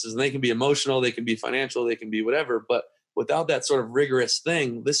consequences, and they can be emotional, they can be financial, they can be whatever. But without that sort of rigorous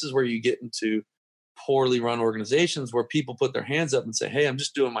thing, this is where you get into poorly run organizations where people put their hands up and say, hey, I'm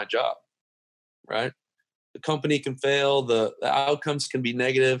just doing my job, right? The company can fail, the outcomes can be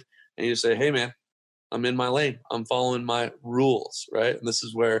negative, and you say, hey man, I'm in my lane, I'm following my rules, right? And this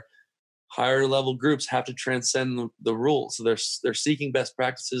is where higher level groups have to transcend the rules. So they're seeking best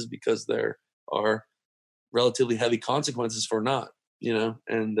practices because there are relatively heavy consequences for not,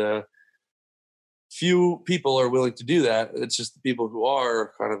 and few people are willing to do that. It's just the people who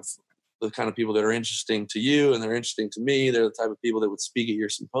are the kind of people that are interesting to you and they're interesting to me. They're the type of people that would speak at your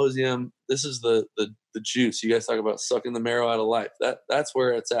symposium. This is the juice. You guys talk about sucking the marrow out of life. That's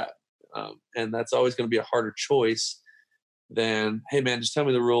where it's at. And that's always going to be a harder choice than, hey man, just tell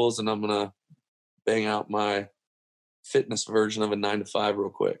me the rules and I'm going to bang out my fitness version of a 9-to-5 real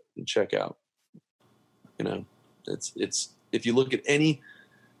quick and check out. It's if you look at any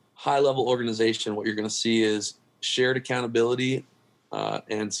high level organization, what you're going to see is shared accountability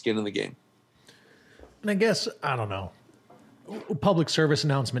and skin in the game. And I guess, I don't know, public service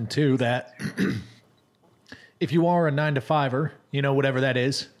announcement too, that if you are a 9-to-5er, whatever that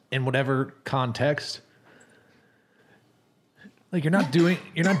is, in whatever context, like you're not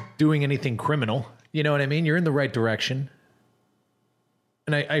doing anything criminal. You know what I mean? You're in the right direction.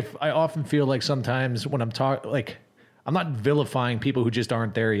 And I often feel like sometimes when I'm I'm not vilifying people who just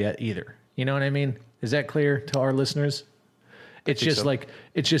aren't there yet either. You know what I mean? Is that clear to our listeners? It's just so.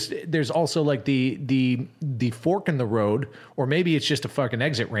 There's also like the fork in the road, or maybe it's just a fucking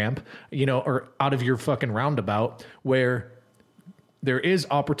exit ramp, or out of your fucking roundabout where there is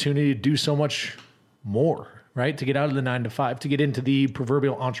opportunity to do so much more, right? To get out of the 9-to-5, to get into the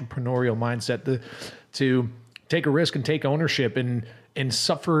proverbial entrepreneurial mindset, to take a risk and take ownership and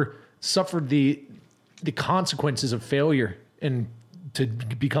suffer the consequences of failure and to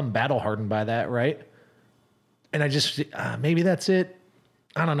become battle hardened by that, right? And I just maybe that's it.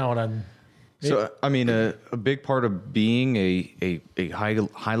 I don't know what I'm. So I mean, a big part of being a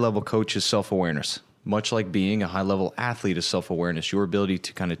high level coach is self-awareness. Much like being a high level athlete is self-awareness. Your ability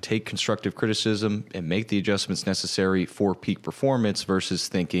to kind of take constructive criticism and make the adjustments necessary for peak performance versus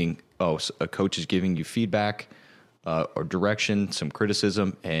thinking, oh, a coach is giving you feedback or direction, some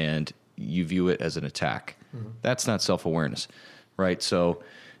criticism, and you view it as an attack. Mm-hmm. That's not self-awareness, right? So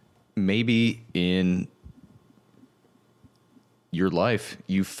maybe in your life,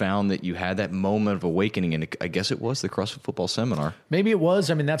 you found that you had that moment of awakening, and I guess it was the CrossFit Football Seminar. Maybe it was.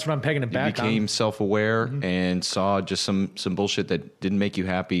 I mean, that's what I'm pegging it back on. You became self-aware and saw just some bullshit that didn't make you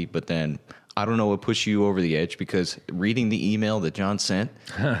happy, but then, I don't know what pushed you over the edge, because reading the email that John sent,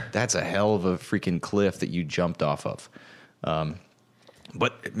 that's a hell of a freaking cliff that you jumped off of.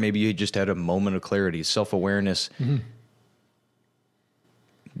 But maybe you just had a moment of clarity, self-awareness. Mm-hmm.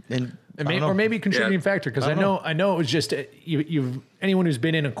 And maybe a contributing factor, because I know it was just you've anyone who's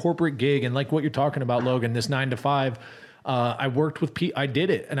been in a corporate gig, and like what you're talking about, Logan, this 9-to-5. I worked with I did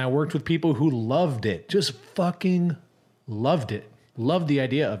it, and I worked with people who loved it, just fucking loved it, loved the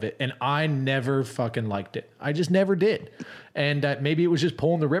idea of it, and I never fucking liked it. I just never did, and maybe it was just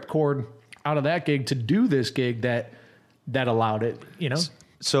pulling the ripcord out of that gig to do this gig that allowed it.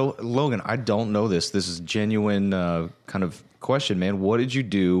 So Logan, I don't know this. This is genuine kind of question, man. What did you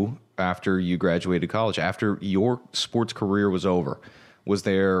do after you graduated college, after your sports career was over? Was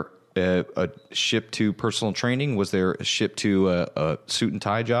there a ship to personal training? Was there a ship to a suit and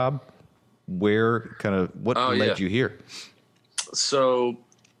tie job? What led you here? So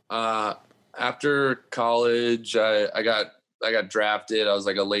after college, I got drafted. I was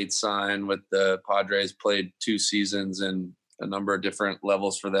like a late sign with the Padres, played 2 seasons and a number of different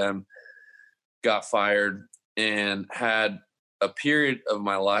levels for them, got fired, and had a period of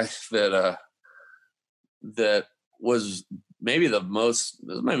my life that was maybe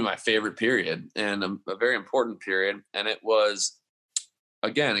my favorite period, and a very important period. And it was,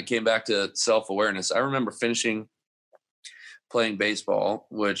 again, it came back to self-awareness. I remember finishing playing baseball,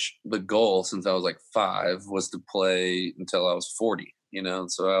 which the goal since I was like 5 was to play until I was 40. you know,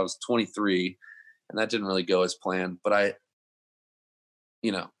 and so I was 23 and that didn't really go as planned, but I,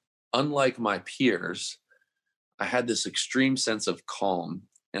 you know, unlike my peers, I had this extreme sense of calm.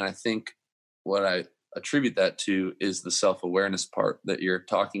 And I think what I attribute that to is the self-awareness part that you're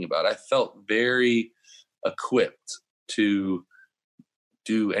talking about. I felt very equipped to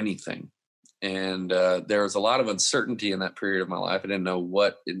do anything. And there was a lot of uncertainty in that period of my life. I didn't know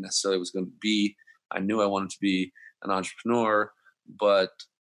what it necessarily was going to be. I knew I wanted to be an entrepreneur, but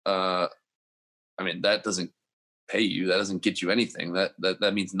I mean, that doesn't pay you. That doesn't get you anything.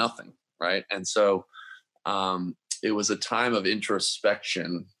 That means nothing. Right. And so it was a time of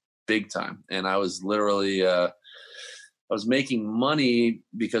introspection, big time. And I was literally, I was making money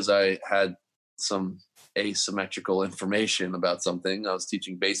because I had some asymmetrical information about something. I was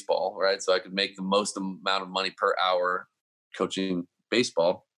teaching baseball, right? So I could make the most amount of money per hour coaching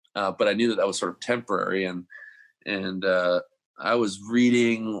baseball. But I knew that was sort of temporary. And I was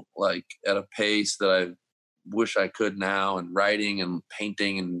reading like at a pace that I wish I could now, and writing and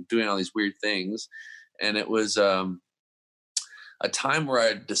painting and doing all these weird things. And it was a time where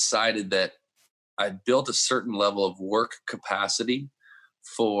I decided that I built a certain level of work capacity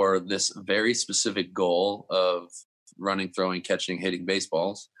for this very specific goal of running, throwing, catching, hitting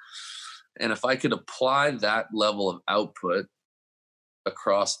baseballs. And if I could apply that level of output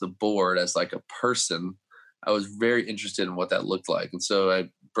across the board as like a person, I was very interested in what that looked like. And so I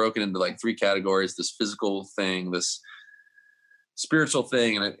broke it into like 3 categories: this physical thing, this spiritual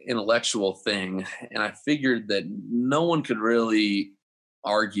thing, and an intellectual thing. And I figured that no one could really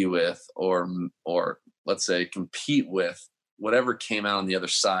argue with or let's say compete with whatever came out on the other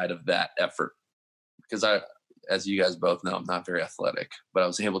side of that effort. Because I, as you guys both know, I'm not very athletic, but I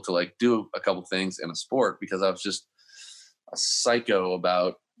was able to like do a couple things in a sport because I was just a psycho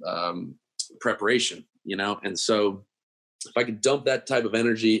about preparation, you know? And so if I could dump that type of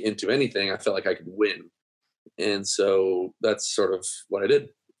energy into anything, I felt like I could win. And so that's sort of what I did.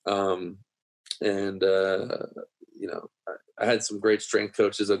 You know, I had some great strength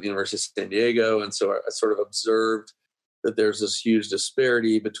coaches at the University of San Diego. And so I sort of observed that there's this huge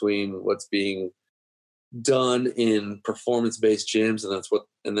disparity between what's being done in performance-based gyms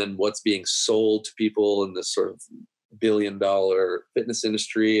and then what's being sold to people in this sort of $1 billion fitness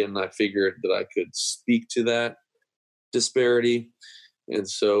industry. And I figured that I could speak to that disparity. And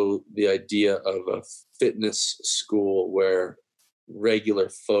so the idea of a fitness school where regular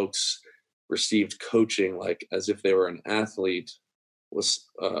folks received coaching like as if they were an athlete was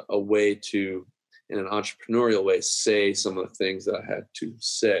a way to, in an entrepreneurial way, say some of the things that I had to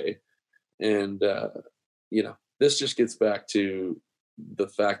say. And, you know, this just gets back to the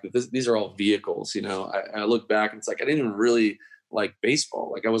fact that these are all vehicles. You know, I look back and it's like, I didn't even really like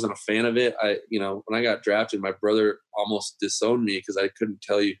baseball. Like I wasn't a fan of it. You know, when I got drafted, my brother almost disowned me because I couldn't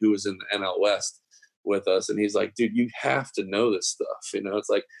tell you who was in the NL West with us. And he's like, dude, you have to know this stuff. You know, it's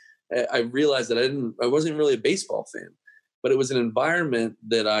like, I realized that I wasn't really a baseball fan, but it was an environment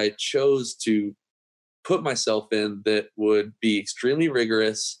that I chose to put myself in that would be extremely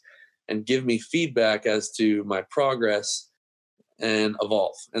rigorous and give me feedback as to my progress and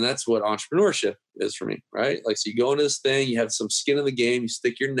evolve. And that's what entrepreneurship is for me, right? Like, so you go into this thing, you have some skin in the game, you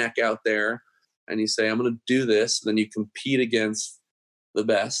stick your neck out there and you say, I'm going to do this. And then you compete against the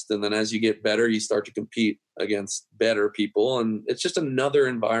best. And then as you get better, you start to compete against better people. And it's just another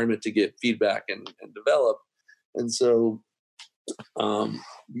environment to get feedback and develop. And so,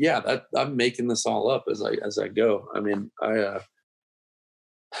 yeah, I'm making this all up as I go. I mean, I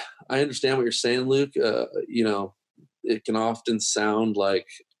understand what you're saying, Luke. You know, it can often sound like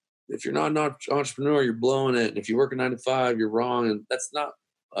if you're not an entrepreneur, you're blowing it. And if you work a 9 to 5, you're wrong. And that's not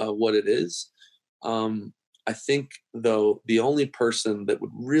what it is. I think, though, the only person that would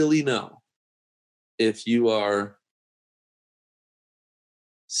really know if you are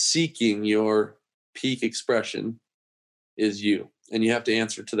seeking your peak expression is you. And you have to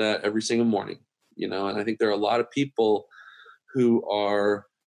answer to that every single morning, you know. And I think there are a lot of people who are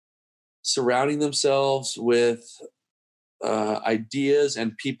surrounding themselves with ideas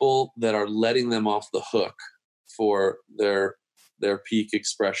and people that are letting them off the hook for their peak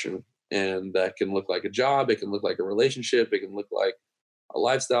expression. And that can look like a job, it can look like a relationship, it can look like a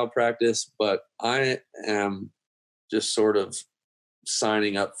lifestyle practice. But I am just sort of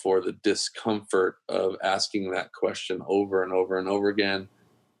signing up for the discomfort of asking that question over and over and over again.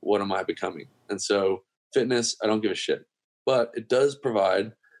 What am I becoming? And so fitness, I don't give a shit, but it does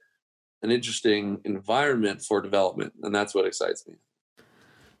provide an interesting environment for development. And that's what excites me.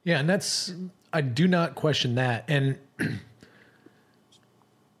 Yeah. And I do not question that. And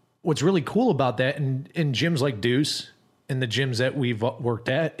what's really cool about that in gyms like Deuce in the gyms that we've worked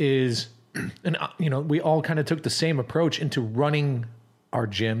at is, and we all kind of took the same approach into running our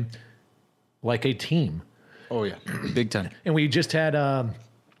gym like a team. Oh yeah, big time. And we just had a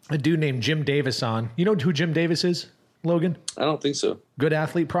dude named Jim Davis on. You know who Jim Davis is, Logan? I don't think so. Good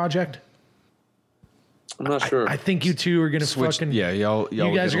Athlete Project. I'm not sure. I think you two are going to fucking... Yeah, y'all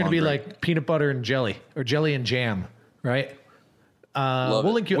you guys are going to be like peanut butter and jelly, or jelly and jam, right?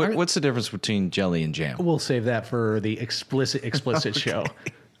 We'll link you. What's the difference between jelly and jam? We'll save that for the explicit okay. show,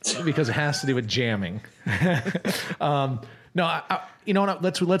 because it has to do with jamming. No, you know what?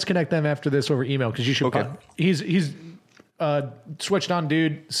 Let's connect them after this over email, because you should. Okay. He's switched on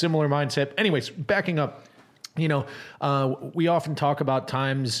dude, similar mindset. Anyways, backing up, we often talk about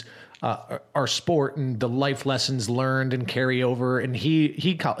times our sport and the life lessons learned and carry over, and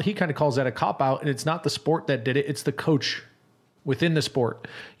he kind of calls that a cop out, and it's not the sport that did it; it's the coach within the sport,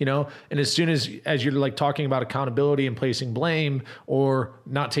 and as soon as you're like talking about accountability and placing blame or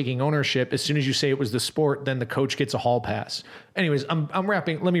not taking ownership, as soon as you say it was the sport, then the coach gets a hall pass. Anyways,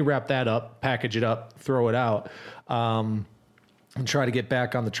 let me wrap that up, package it up, throw it out, and try to get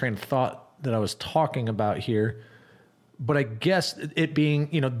back on the train of thought that I was talking about here. But I guess it being,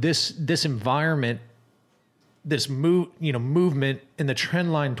 this environment, this movement in the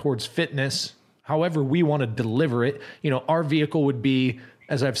trend line towards fitness, however we want to deliver it, our vehicle would be,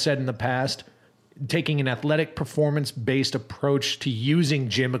 as I've said in the past, taking an athletic performance-based approach to using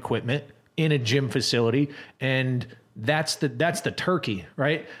gym equipment in a gym facility. And that's the turkey,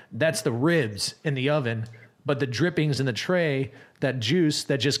 right? That's the ribs in the oven. But the drippings in the tray, that juice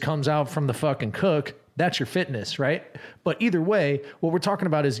that just comes out from the fucking cook, that's your fitness, right? But either way, what we're talking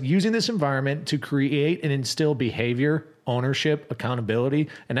about is using this environment to create and instill behavior, ownership, accountability.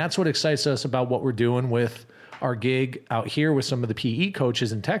 And that's what excites us about what we're doing with our gig out here with some of the PE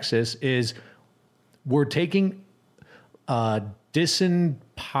coaches in Texas, is we're taking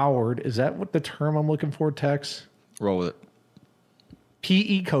disempowered, is that what the term I'm looking for, Tex? Roll with it.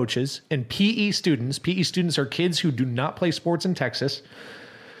 PE coaches and PE students. PE students are kids who do not play sports in Texas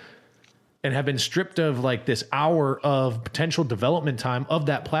and have been stripped of like this hour of potential development time of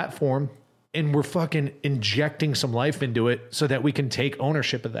that platform. And we're fucking injecting some life into it so that we can take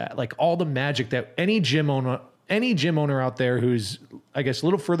ownership of that. Like all the magic that any gym owner out there who's, I guess, a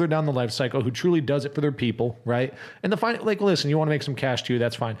little further down the life cycle, who truly does it for their people, right? And listen, you want to make some cash too,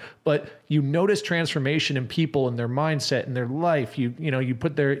 that's fine. But you notice transformation in people and their mindset and their life. You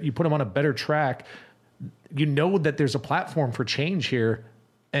put them on a better track. You know that there's a platform for change here,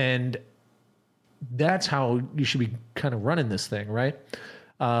 and that's how you should be kind of running this thing, right?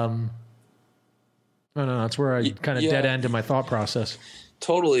 I don't know. That's where I kind of dead end in my thought process.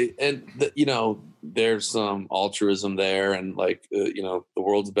 Totally. And, there's some altruism there, and like, the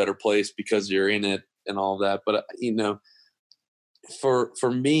world's a better place because you're in it and all that. But, for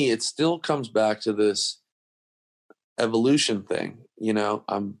me, it still comes back to this evolution thing. I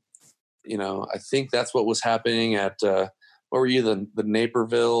think that's what was happening at, what were you, the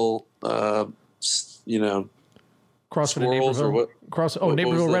Naperville, CrossFit in Naperville? Or what?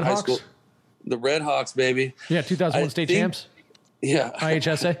 Naperville Red Hawks? The Red Hawks, baby. Yeah, 2001 state champs. Yeah.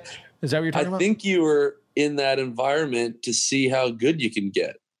 IHSA. Is that what you're talking about? I think you were in that environment to see how good you can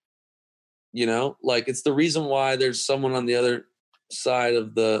get. Like it's the reason why there's someone on the other side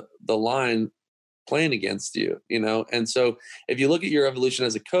of the line playing against you, And so if you look at your evolution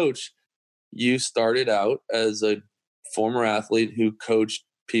as a coach, you started out as a former athlete who coached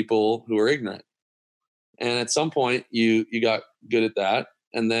people who are ignorant. And at some point you got good at that.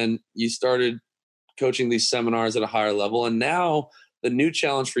 And then you started coaching these seminars at a higher level. And now the new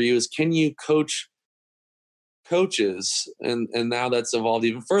challenge for you is, can you coach coaches? And now that's evolved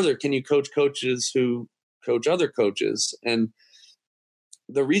even further. Can you coach coaches who coach other coaches? And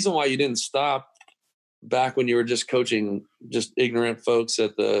the reason why you didn't stop back when you were just coaching just ignorant folks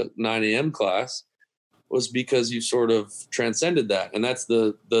at the 9 a.m. class was because you sort of transcended that. And that's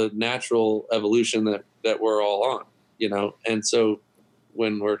the natural evolution that we're all on, And so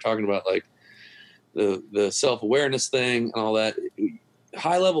when we're talking about like the self-awareness thing and all that,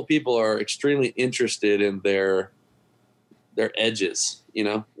 high level people are extremely interested in their edges,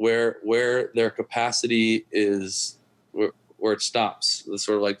 where their capacity is, where it stops. It's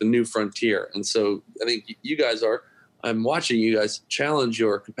sort of like the new frontier. And so I think I'm watching you guys challenge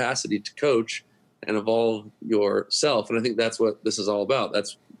your capacity to coach and evolve yourself. And I think that's what this is all about.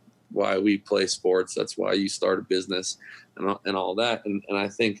 That's why we play sports. That's why you start a business and all that. And I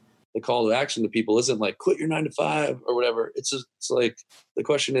think the call to action to people isn't like quit your 9 to 5 or whatever. It's like the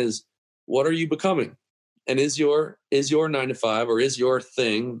question is, what are you becoming? And is your 9 to 5 or is your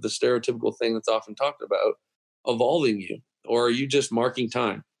thing, the stereotypical thing that's often talked about, evolving you, or are you just marking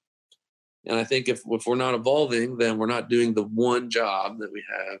time? And I think if we're not evolving, then we're not doing the one job that we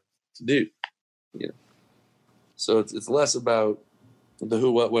have to do. So it's less about the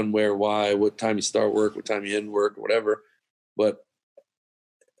who, what, when, where, why, what time you start work, what time you end work, or whatever, but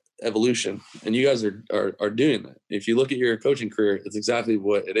evolution. And you guys are doing that. If you look at your coaching career, it's exactly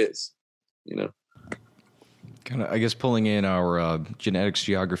what it is. Kind of, I guess, pulling in our genetics,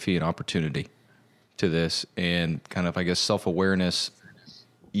 geography, and opportunity to this, and kind of, I guess, self-awareness.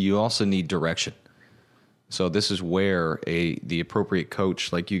 You also need direction. So this is where the appropriate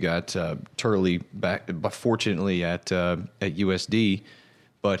coach, like you got Turley back, but fortunately at USD,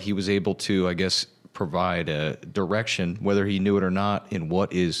 but he was able to, I guess, provide a direction, whether he knew it or not, in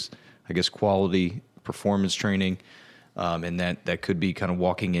what is, I guess, quality performance training, and that could be kind of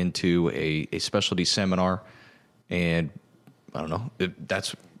walking into a specialty seminar. And I don't know,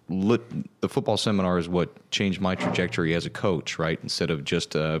 the football seminar is what changed my trajectory as a coach, right? Instead of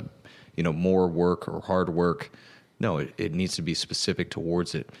just more work or hard work. No, it needs to be specific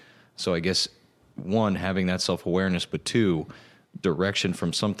towards it. So I guess, one, having that self-awareness, but two, direction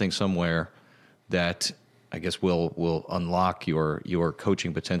from something somewhere that I guess will unlock your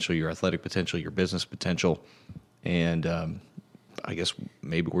coaching potential, your athletic potential, your business potential. And I guess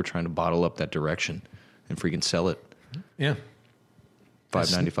maybe we're trying to bottle up that direction and freaking sell it. Yeah.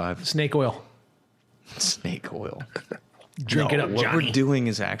 $5.95. Snake oil. Snake oil. Drink it up, what Johnny. we're doing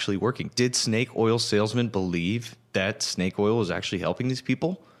is actually working. Did snake oil salesmen believe that snake oil is actually helping these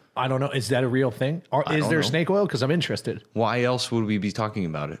people? I don't know. Is that a real thing? Or is there snake oil? Because I'm interested. Why else would we be talking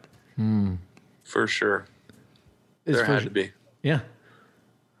about it? For sure. There had to be. Yeah.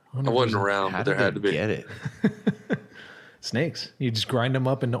 I wasn't around, but there had to be. Get it. Snakes. You just grind them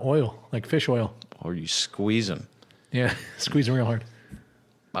up into oil, like fish oil. Or you squeeze them. Yeah, squeeze them real hard.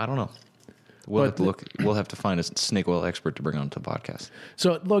 I don't know. We'll have to find a snake oil expert to bring onto the podcast.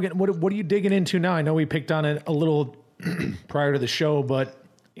 So, Logan, what are you digging into now? I know we picked on it a little prior to the show, but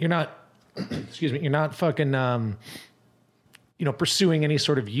you're not, you're not fucking, pursuing any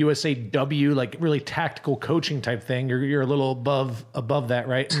sort of USAW, like really tactical coaching type thing. You're a little above that,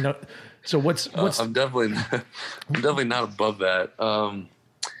 right? No, so what's I'm definitely not above that.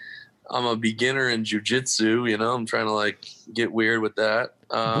 I'm a beginner in jiu-jitsu, I'm trying to get weird with that.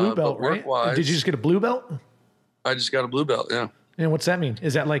 Blue belt, right? Did you just get a blue belt? I just got a blue belt, yeah. And what's that mean?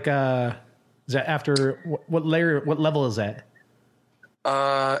 Is that is that after what layer, what level is that?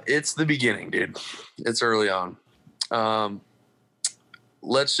 It's the beginning, dude. It's early on.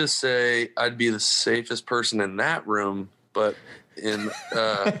 Let's just say I'd be the safest person in that room, but in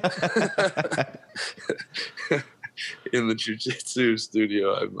in the jiu-jitsu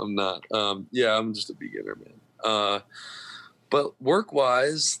studio, I'm not. I'm just a beginner, man. But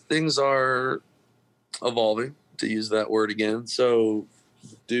work-wise, things are evolving, to use that word again. So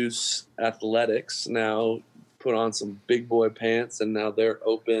Deuce Athletics now put on some big boy pants, and now they're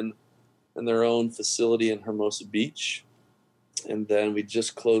open in their own facility in Hermosa Beach. And then we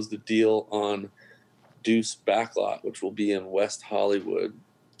just closed a deal on Deuce Backlot, which will be in West Hollywood.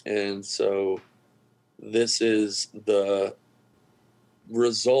 And so this is the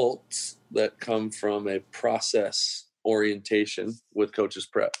results that come from a process orientation with Coaches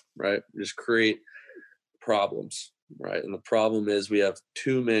Prep, right? Just create problems, right? And the problem is we have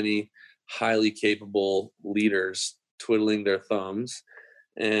too many highly capable leaders twiddling their thumbs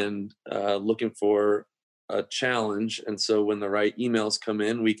and looking for a challenge. And so when the right emails come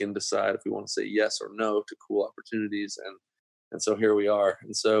in, we can decide if we want to say yes or no to cool opportunities. And so here we are.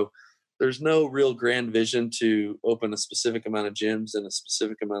 And so there's no real grand vision to open a specific amount of gyms in a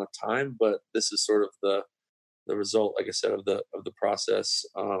specific amount of time, but this is sort of the result, like I said, of the process.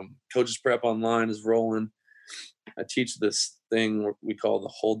 Coaches Prep Online is rolling. I teach this thing we call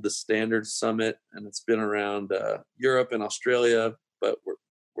the Hold the Standard Summit, and it's been around Europe and Australia, but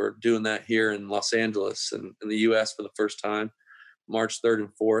we're doing that here in Los Angeles and in the U.S. for the first time, March 3rd and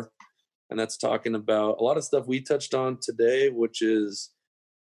 4th. And that's talking about a lot of stuff we touched on today, which is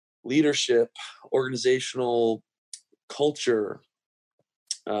leadership, organizational culture.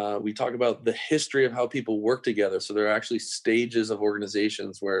 We talk about the history of how people work together. So there are actually stages of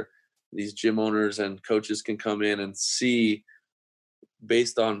organizations where these gym owners and coaches can come in and see,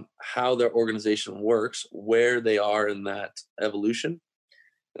 based on how their organization works, where they are in that evolution.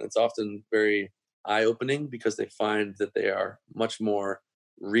 And it's often very eye-opening because they find that they are much more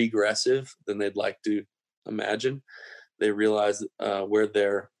regressive than they'd like to imagine. They realize where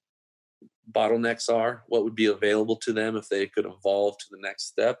their bottlenecks are, what would be available to them if they could evolve to the next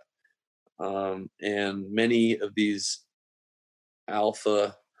step. And many of these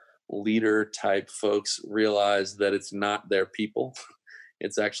alpha leader type folks realize that it's not their people.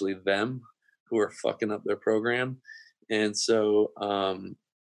 It's actually them who are fucking up their program. And so,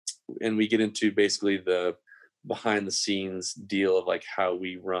 and we get into basically the behind the scenes deal of like how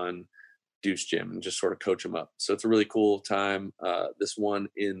we run Deuce Gym and just sort of coach them up. So it's a really cool time. This one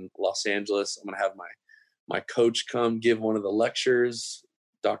in Los Angeles, I'm going to have my coach come give one of the lectures,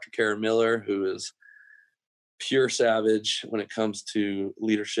 Dr. Kara Miller, who is pure savage when it comes to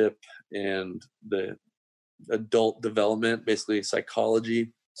leadership and the adult development, basically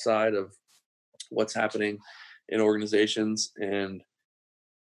psychology side of what's happening in organizations. And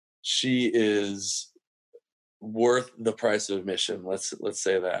she is worth the price of admission. Let's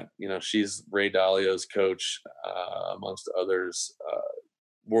say that, she's Ray Dalio's coach, amongst others,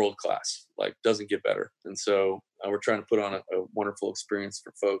 world class, like doesn't get better. And so we're trying to put on a wonderful experience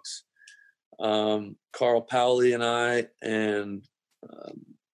for folks. Carl Powley and I and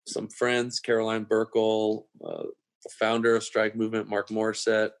some friends, Caroline Burkle, the founder of Strike Movement, Mark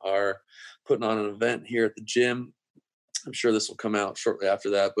Morissette, are putting on an event here at the gym. I'm sure this will come out shortly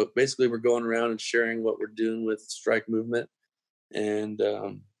after that, but basically we're going around and sharing what we're doing with Strike Movement. And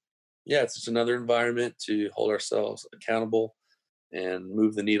it's just another environment to hold ourselves accountable and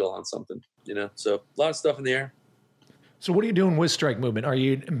move the needle on something, so a lot of stuff in the air. So what are you doing with Strike Movement? Are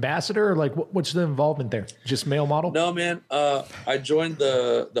you an ambassador or like what's the involvement there? Just male model? No, man. I joined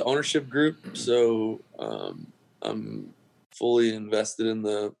the ownership group. So I'm fully invested in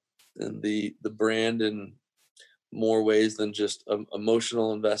the brand in more ways than just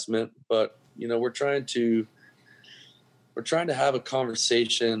emotional investment. But, we're trying to have a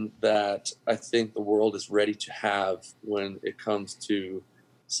conversation that I think the world is ready to have when it comes to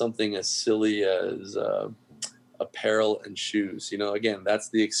something as silly as apparel and shoes. Again, that's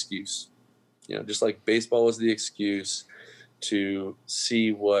the excuse. Just like baseball was the excuse to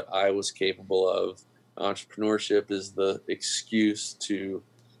see what I was capable of, entrepreneurship is the excuse to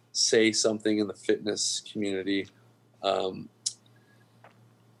say something in the fitness community.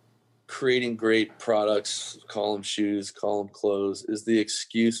 Creating great products, call them shoes, call them clothes, is the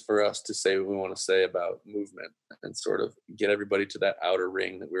excuse for us to say what we want to say about movement and sort of get everybody to that outer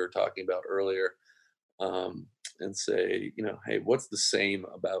ring that we were talking about earlier. And say, hey, what's the same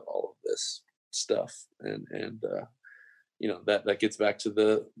about all of this stuff? And that gets back to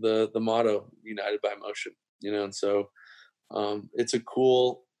the motto, United by Motion, and so it's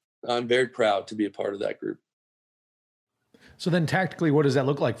I'm very proud to be a part of that group. So then tactically, what does that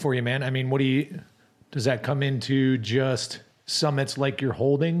look like for you, man? I mean, does that come into just summits like you're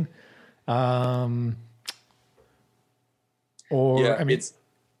holding? It's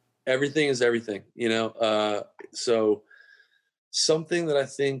everything is everything, so something that I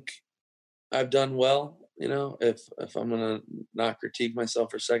think I've done well, if I'm going to not critique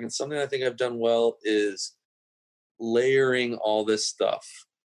myself for a second, something I think I've done well is layering all this stuff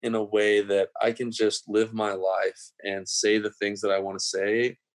in a way that I can just live my life and say the things that I want to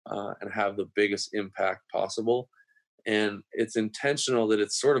say, and have the biggest impact possible. And it's intentional that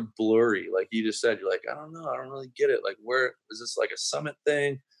it's sort of blurry. Like you just said, you're like, I don't know. I don't really get it. Like, where is this, like a summit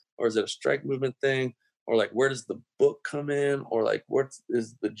thing? Or is it a Strike Movement thing? Or like, where does the book come in? Or like, what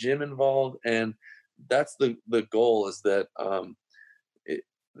is the gym involved? And that's the goal, is that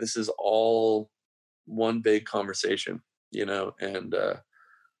this is all one big conversation, and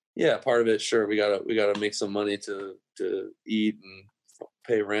part of it, sure, we gotta make some money to eat and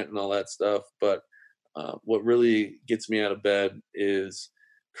pay rent and all that stuff. But what really gets me out of bed is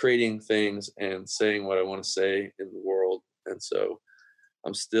creating things and saying what I want to say in the world. And so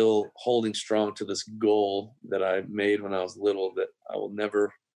I'm still holding strong to this goal that I made when I was little, that I will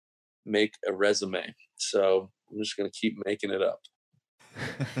never make a resume. So I'm just going to keep making it up.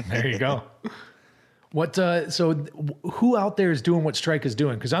 There you go. So who out there is doing what Strike is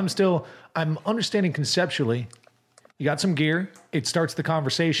doing? Because I'm understanding conceptually, you got some gear, it starts the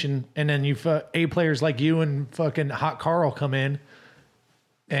conversation, and then you've A players like you and fucking Hot Carl come in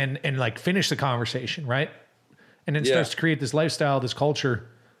and like finish the conversation, right? And it starts to create this lifestyle, this culture.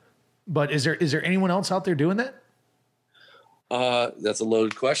 But is there anyone else out there doing that? That's a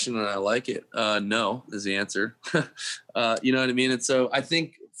loaded question, and I like it. No is the answer. You know what I mean? And so I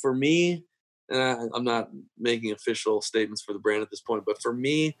think for me, and I'm not making official statements for the brand at this point, but for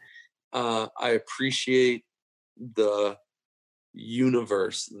me, I appreciate the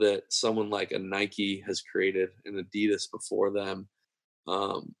universe that someone like a Nike has created and Adidas before them.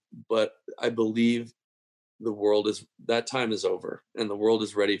 But I believe that time is over, and the world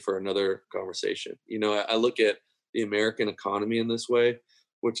is ready for another conversation. I look at the American economy in this way,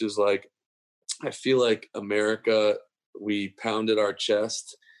 which is like, I feel like America, we pounded our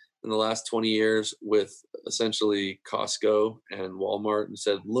chest in the last 20 years with essentially Costco and Walmart and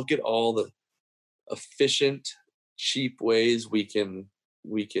said, look at all the efficient, cheap ways we can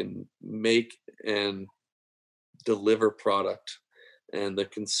make and deliver product, and the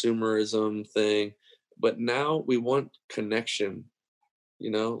consumerism thing. But now we want connection,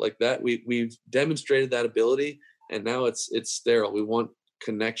 like that. We've demonstrated that ability, and now it's sterile. We want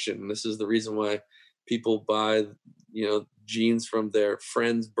connection. This is the reason why people buy, jeans from their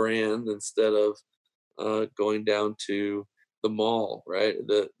friend's brand instead of going down to the mall, right?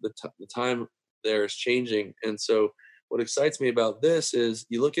 The time there is changing. And so what excites me about this is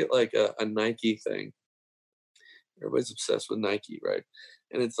you look at like a Nike thing. Everybody's obsessed with Nike, right?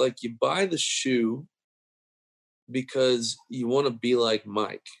 And it's like you buy the shoe because you want to be like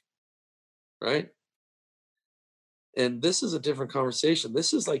Mike, right? And this is a different conversation.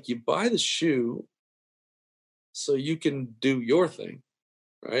 This is like you buy the shoe so you can do your thing,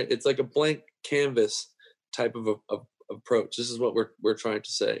 right? It's like a blank canvas type of approach. This is what we're trying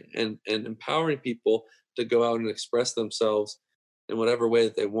to say, and empowering people to go out and express themselves in whatever way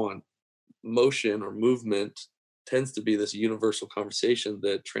that they want. Motion or movement tends to be this universal conversation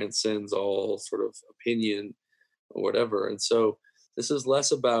that transcends all sort of opinion or whatever. And so this is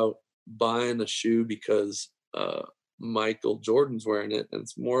less about buying a shoe because Michael Jordan's wearing it, and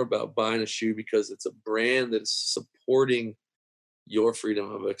it's more about buying a shoe because it's a brand that is supporting your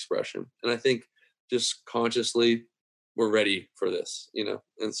freedom of expression. And I think just consciously we're ready for this,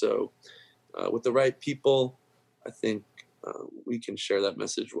 and so with the right people, I think we can share that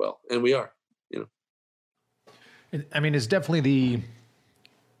message well, and we are. I mean, it's definitely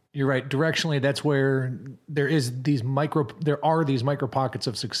you're right. Directionally, that's where there are these micro pockets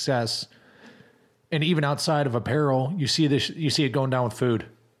of success. And even outside of apparel, you see it going down with food,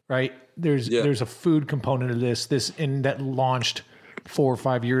 right? There's a food component of this that launched 4 or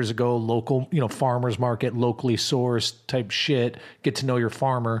 5 years ago, local, farmers market, locally sourced type shit, get to know your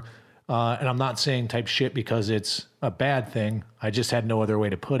farmer. And I'm not saying type shit because it's a bad thing. I just had no other way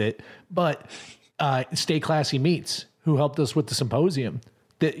to put it. But Stay Classy Meats, who helped us with the symposium,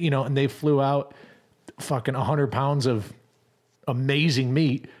 and they flew out fucking 100 pounds of amazing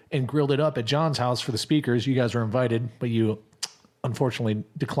meat and grilled it up at John's house for the speakers. You guys were invited, but you unfortunately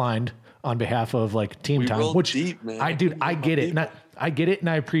declined on behalf of like Team Time, which deep, man. I get it. I get it and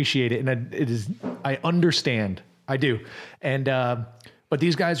I appreciate it. And I understand. I do. And, but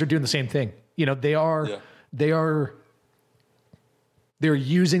these guys are doing the same thing. They're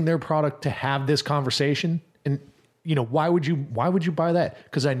using their product to have this conversation. And, why would you buy that?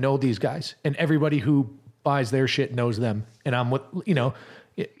 Because I know these guys, and everybody who buys their shit knows them. And I'm with,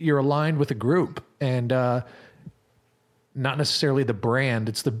 you're aligned with a group, and not necessarily the brand.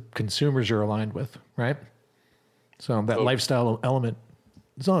 It's the consumers you're aligned with, right? So that lifestyle element.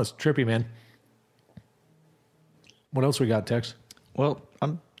 It's trippy, man. What else we got, Tex? Well,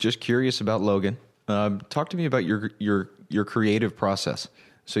 I'm just curious about Logan. Talk to me about your creative process.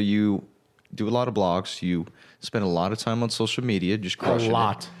 So you do a lot of blogs. You spend a lot of time on social media, just crushing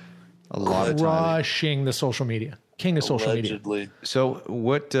it. A lot of time. Crushing the social media. King of social media. So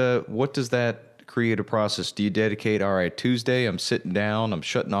what does that creative process? Do you dedicate, all right, Tuesday, I'm sitting down, I'm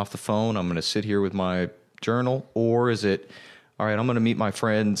shutting off the phone, I'm going to sit here with my journal? Or is it, all right, I'm going to meet my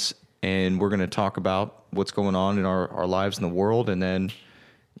friends and we're going to talk about what's going on in our lives in the world, and then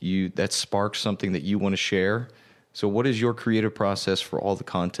that sparks something that you want to share? So what is your creative process for all the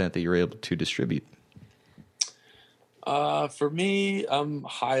content that you're able to distribute? For me, I'm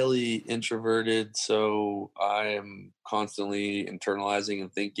highly introverted, so I am constantly internalizing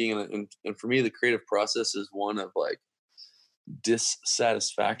and thinking. And for me, the creative process is one of like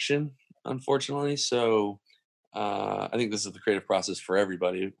dissatisfaction, unfortunately. So I think this is the creative process for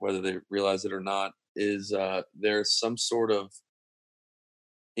everybody, whether they realize it or not, is there's some sort of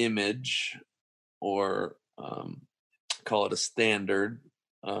image or call it a standard,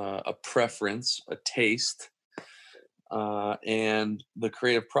 a preference, a taste. And the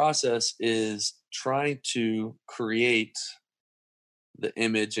creative process is trying to create the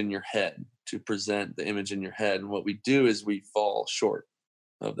image in your head, to present the image in your head. And what we do is we fall short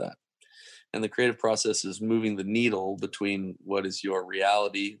of that. And the creative process is moving the needle between what is your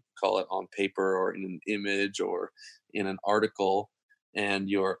reality, call it on paper or in an image or in an article, and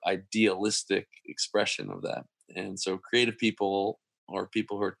your idealistic expression of that. And so creative people, or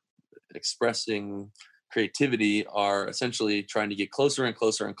people who are expressing creativity, are essentially trying to get closer and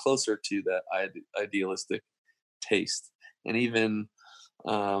closer and closer to that idealistic taste. And even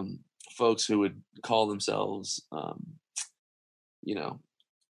folks who would call themselves,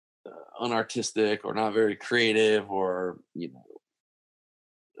 unartistic or not very creative, or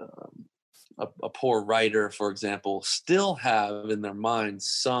a poor writer, for example, still have in their mind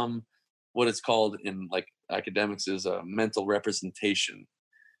some, what it's called in like academics is a mental representation.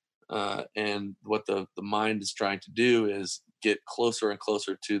 And what the mind is trying to do is get closer and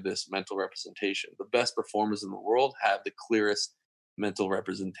closer to this mental representation. The best performers in the world have the clearest mental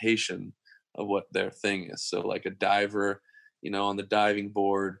representation of what their thing is. So like a diver, on the diving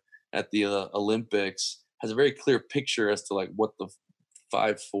board at the Olympics has a very clear picture as to like what the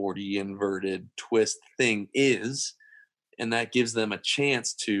 540 inverted twist thing is. And that gives them a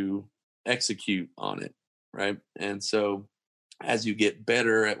chance to execute on it. Right. And so as you get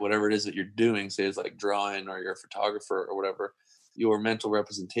better at whatever it is that you're doing, say it's like drawing or you're a photographer or whatever, your mental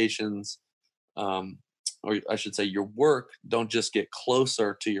representations, or I should say your work, don't just get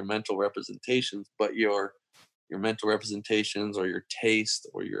closer to your mental representations, but your mental representations or your taste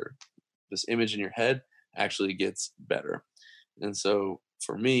or this image in your head actually gets better. And so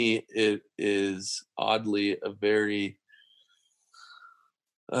for me, it is oddly a very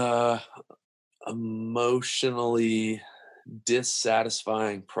emotionally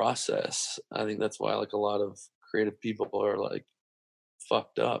dissatisfying process. I think that's why like a lot of creative people are like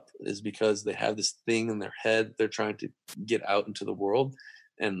fucked up, is because they have this thing in their head they're trying to get out into the world,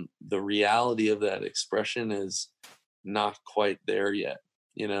 and the reality of that expression is not quite there yet,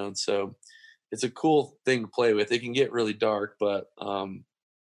 and so it's a cool thing to play with. It can get really dark, but I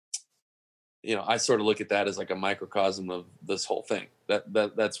sort of look at that as like a microcosm of this whole thing.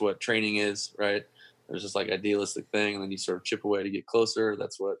 That's what training is, right? There's this like idealistic thing, and then you sort of chip away to get closer.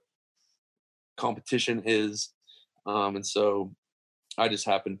 That's what competition is. And so I just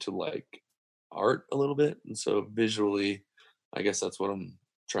happen to like art a little bit. And so visually, I guess that's what I'm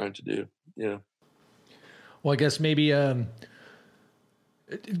trying to do. Yeah. Well, I guess maybe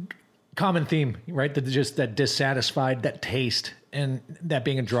common theme, right? Just that dissatisfied, that taste, and that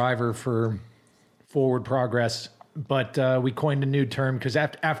being a driver for forward progress. But we coined a new term because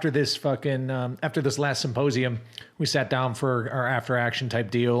after this last symposium, we sat down for our after action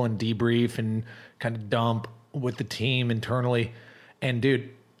type deal and debrief and kind of dump with the team internally. And dude,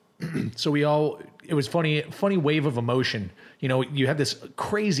 so it was funny wave of emotion. You have this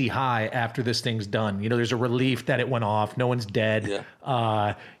crazy high after this thing's done. There's a relief that it went off. No one's dead.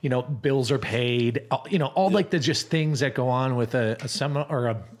 Yeah. Bills are paid. All like the just things that go on with a seminar or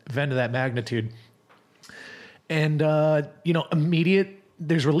a event of that magnitude. And,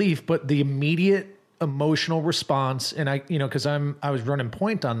 there's relief, but the immediate emotional response, and cause I was running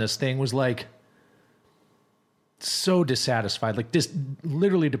point on this thing, was like so dissatisfied, like just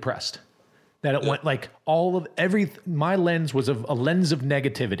literally depressed that it went like my lens was a lens of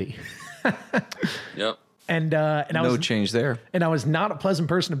negativity. Yep. And I was no change there. And I was not a pleasant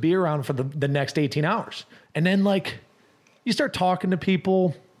person to be around for the next 18 hours. And then like you start talking to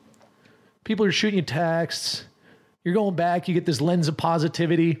people are shooting you texts. You're going back, you get this lens of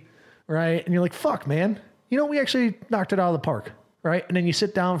positivity, right? And you're like, fuck, man. We actually knocked it out of the park, right? And then you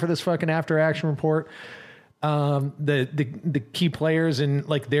sit down for this fucking after action report. The key players and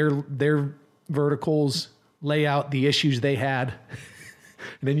like their verticals lay out the issues they had.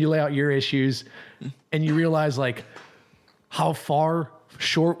 And then you lay out your issues and you realize like how far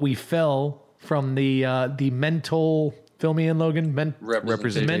short we fell from the mental, fill me in, Logan,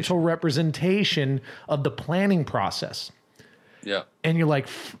 the mental representation of the planning process. Yeah. And you're like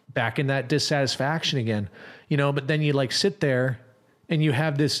back in that dissatisfaction again, but then you like sit there and you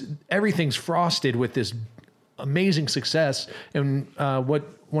have this, everything's frosted with this amazing success. And what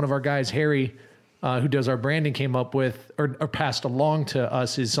one of our guys, Harry, who does our branding, came up with or passed along to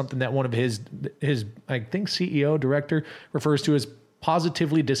us is something that one of his I think CEO director refers to as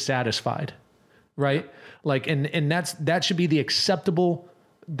positively dissatisfied, right? Like, and that should be the acceptable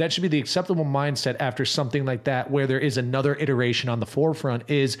mindset after something like that, where there is another iteration on the forefront,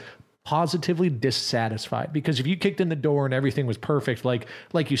 is positively dissatisfied. Because if you kicked in the door and everything was perfect, like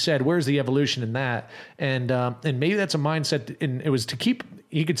you said, where's the evolution in that? And maybe that's a mindset. And it was to keep.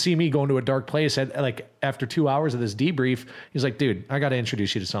 He could see me going to a dark place after 2 hours of this debrief. He's like, dude, I got to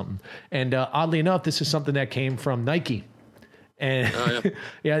introduce you to something. And oddly enough, this is something that came from Nike. And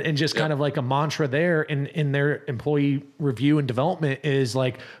and just kind of like a mantra there in their employee review and development is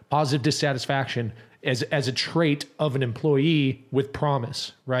like positive dissatisfaction as a trait of an employee with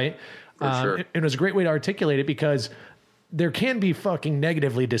promise, right? For sure. It was a great way to articulate it, because there can be fucking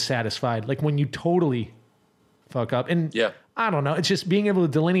negatively dissatisfied, like when you totally fuck up. And I don't know, it's just being able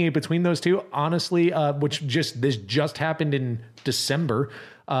to delineate between those two, honestly, this just happened in December.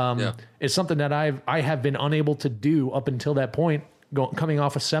 It's something that I have been unable to do up until that point, coming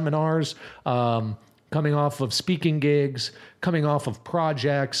off of seminars, coming off of speaking gigs, coming off of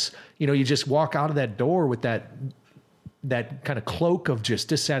projects. You just walk out of that door with that kind of cloak of just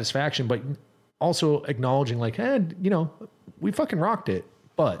dissatisfaction, but also acknowledging like, we fucking rocked it.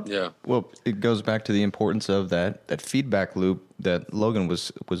 But yeah, well, it goes back to the importance of that feedback loop that Logan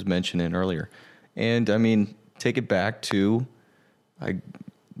was mentioning earlier. And I mean, take it back to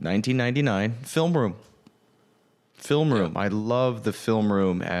 1999 film room. Yeah. I love the film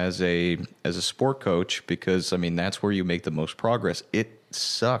room as a sport coach because I mean that's where you make the most progress. It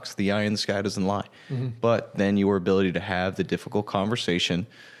sucks. The eye in the sky doesn't lie. Mm-hmm. But then your ability to have the difficult conversation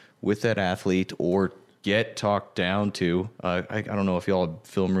with that athlete or get talked down to. I don't know if y'all have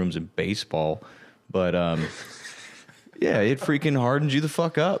film rooms in baseball, but yeah, it freaking hardens you the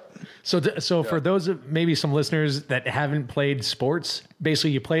fuck up. So for those of maybe some listeners that haven't played sports,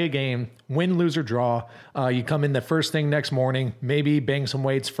 basically you play a game, win, lose, or draw. You come in the first thing next morning, maybe bang some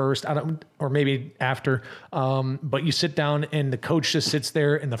weights first, or maybe after. But you sit down and the coach just sits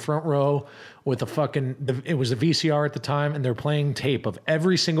there in the front row with it was a VCR at the time, and they're playing tape of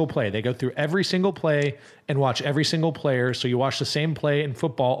every single play. They go through every single play and watch every single player. So you watch the same play in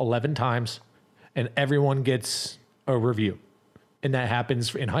football 11 times, and everyone gets a review. And that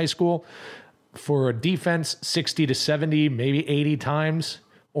happens in high school for a defense 60 to 70, maybe 80 times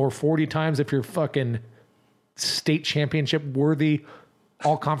or 40 times if you're fucking state championship worthy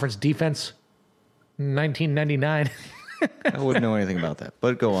all conference defense. 1999. I wouldn't know anything about that,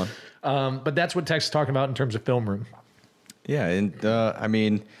 but go on. But that's what Tex is talking about in terms of film room. Yeah. And I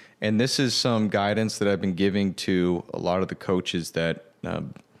mean, and this is some guidance that I've been giving to a lot of the coaches that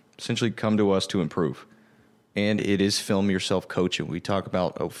essentially come to us to improve. And it is film yourself coaching. We talk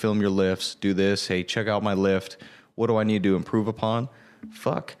about, film your lifts, do this. Hey, check out my lift. What do I need to improve upon?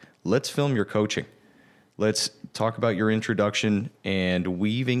 Let's film your coaching. Let's talk about your introduction and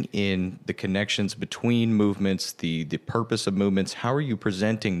weaving in the connections between movements, the purpose of movements. How are you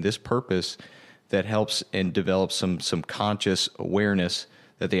presenting this purpose that helps and develops some conscious awareness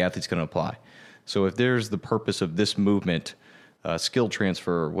that the athlete's going to apply? So if there's the purpose of this movement, skill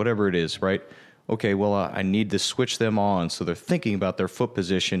transfer, whatever it is, right? Okay, well, I need to switch them on so they're thinking about their foot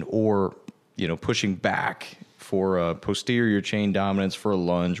position or, pushing back for a posterior chain dominance for a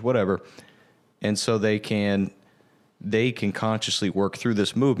lunge, whatever. And so they can consciously work through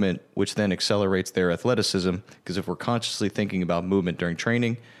this movement, which then accelerates their athleticism. Because if we're consciously thinking about movement during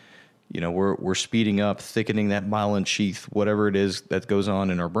training, we're speeding up, thickening that myelin sheath, whatever it is that goes on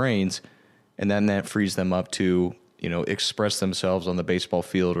in our brains, and then that frees them up to express themselves on the baseball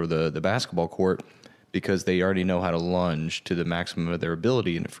field or the basketball court because they already know how to lunge to the maximum of their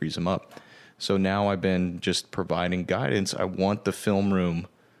ability and it frees them up. So now I've been just providing guidance. I want the film room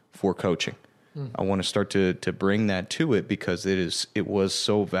for coaching. I want to start to bring that to it because it was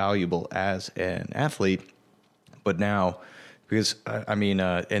so valuable as an athlete. But now, because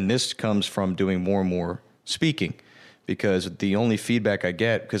and this comes from doing more and more speaking, because the only feedback I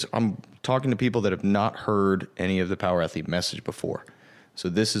get, because I'm talking to people that have not heard any of the Power Athlete message before. So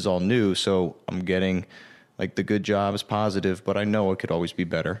this is all new. So I'm getting like the good job is positive, but I know it could always be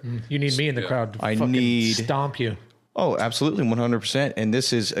better. You need me in the crowd to stomp you. Oh, absolutely. 100%. And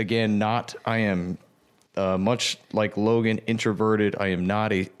this is, again, I am much like Logan, introverted. I am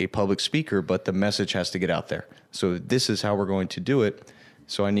not a public speaker, but the message has to get out there. So this is how we're going to do it.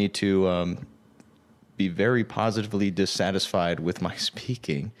 So I need to be very positively dissatisfied with my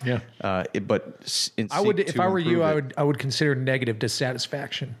speaking. Yeah. If I were you, I would consider negative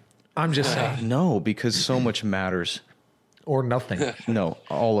dissatisfaction. I'm just saying. No, because so much matters. Or nothing. No,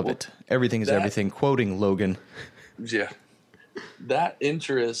 all of it. Everything is everything. Quoting Logan. Yeah. That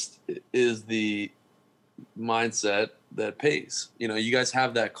interest is the mindset that pays. You guys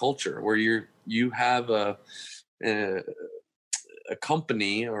have that culture where you have a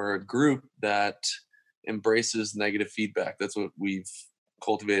company or a group that embraces negative feedback. That's what we've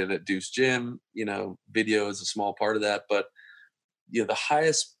cultivated at Deuce Gym. Video is a small part of that, but the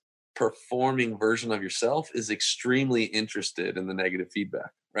highest performing version of yourself is extremely interested in the negative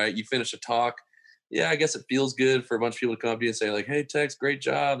feedback, right? You finish a talk. Yeah, I guess it feels good for a bunch of people to come up to you and say like, hey, Tex, great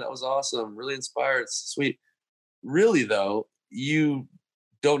job. That was awesome. Really inspired. It's sweet. Really though, you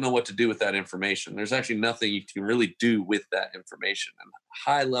don't know what to do with that information. There's actually nothing you can really do with that information. And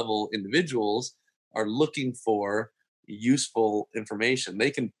high level individuals are looking for useful information.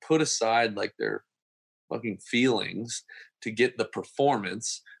 They can put aside like their fucking feelings to get the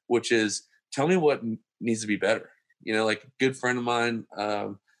performance, which is tell me what needs to be better. Like a good friend of mine,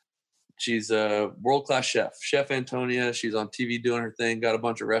 she's a world-class Chef Antonia. She's on TV doing her thing, got a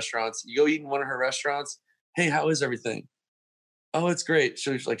bunch of restaurants. You go eat in one of her restaurants. Hey, how is everything? Oh, it's great.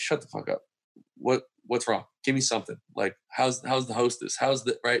 She's like, shut the fuck up. What what's wrong? Give me something. Like, how's the hostess? How's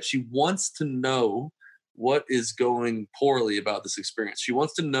the, right? She wants to know what is going poorly about this experience. She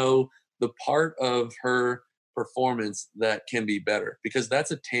wants to know the part of her performance that can be better, because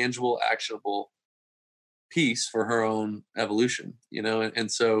that's a tangible, actionable piece for her own evolution, you know?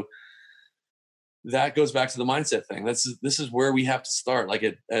 And so that goes back to the mindset thing. This is where we have to start. Like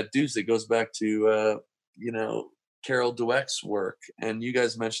at Deuce, it goes back to, you know, Carol Dweck's work. And you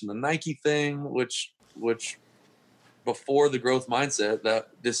guys mentioned the Nike thing, which before the growth mindset,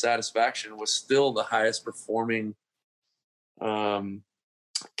 that dissatisfaction was still the highest performing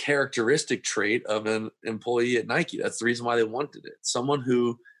characteristic trait of an employee at Nike. That's the reason why they wanted it. Someone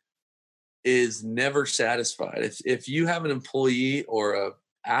who is never satisfied. If you have an employee or a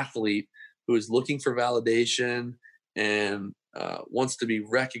athlete who is looking for validation and wants to be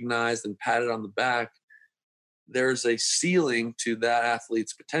recognized and patted on the back, there's a ceiling to that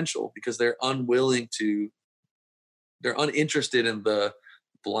athlete's potential, because they're uninterested in the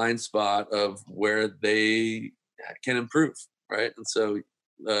blind spot of where they can improve, right? And so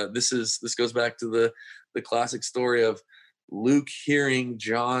this goes back to the classic story of Luke hearing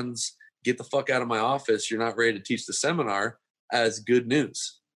John's "get the fuck out of my office, you're not ready to teach the seminar" as good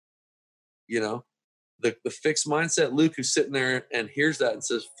news. You know, the fixed mindset Luke, who's sitting there and hears that and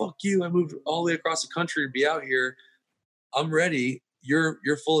says, "Fuck you, I moved all the way across the country to be out here. I'm ready. You're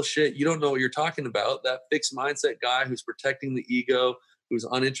full of shit. You don't know what you're talking about." That fixed mindset guy who's protecting the ego, who's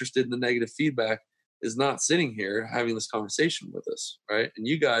uninterested in the negative feedback, is not sitting here having this conversation with us, right? And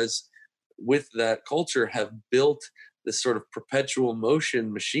you guys, with that culture, have built this sort of perpetual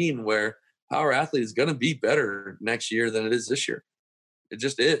motion machine where Power Athlete is going to be better next year than it is this year. It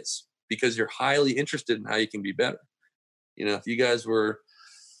just is, because you're highly interested in how you can be better. You know, if you guys were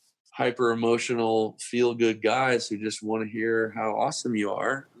hyper emotional, feel good guys who just want to hear how awesome you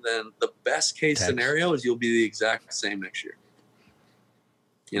are, then the best case scenario is you'll be the exact same next year.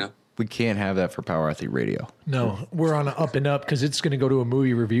 You know? We can't have that for Power Athlete Radio. No, we're on an up and up, because it's going to go to a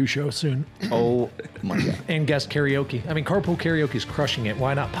movie review show soon. Oh my God. And guest karaoke. I mean, carpool karaoke is crushing it.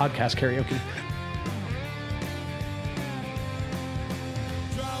 Why not podcast karaoke?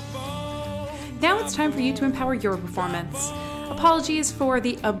 Now it's time for you to empower your performance. Apologies for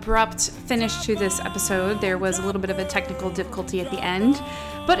the abrupt finish to this episode. There was a little bit of a technical difficulty at the end.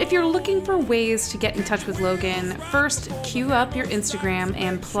 But if you're looking for ways to get in touch with Logan, first queue up your Instagram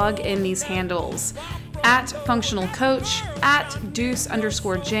and plug in these handles: at Functional Coach, at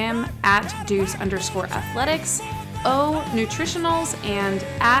Deuce_Gym, at Deuce_Athletics, O Nutritionals, and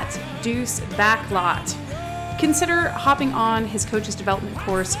at Deuce Backlot. Consider hopping on his coach's development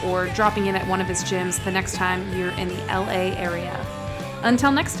course or dropping in at one of his gyms the next time you're in the LA area.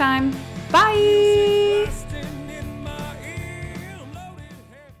 Until next time, bye!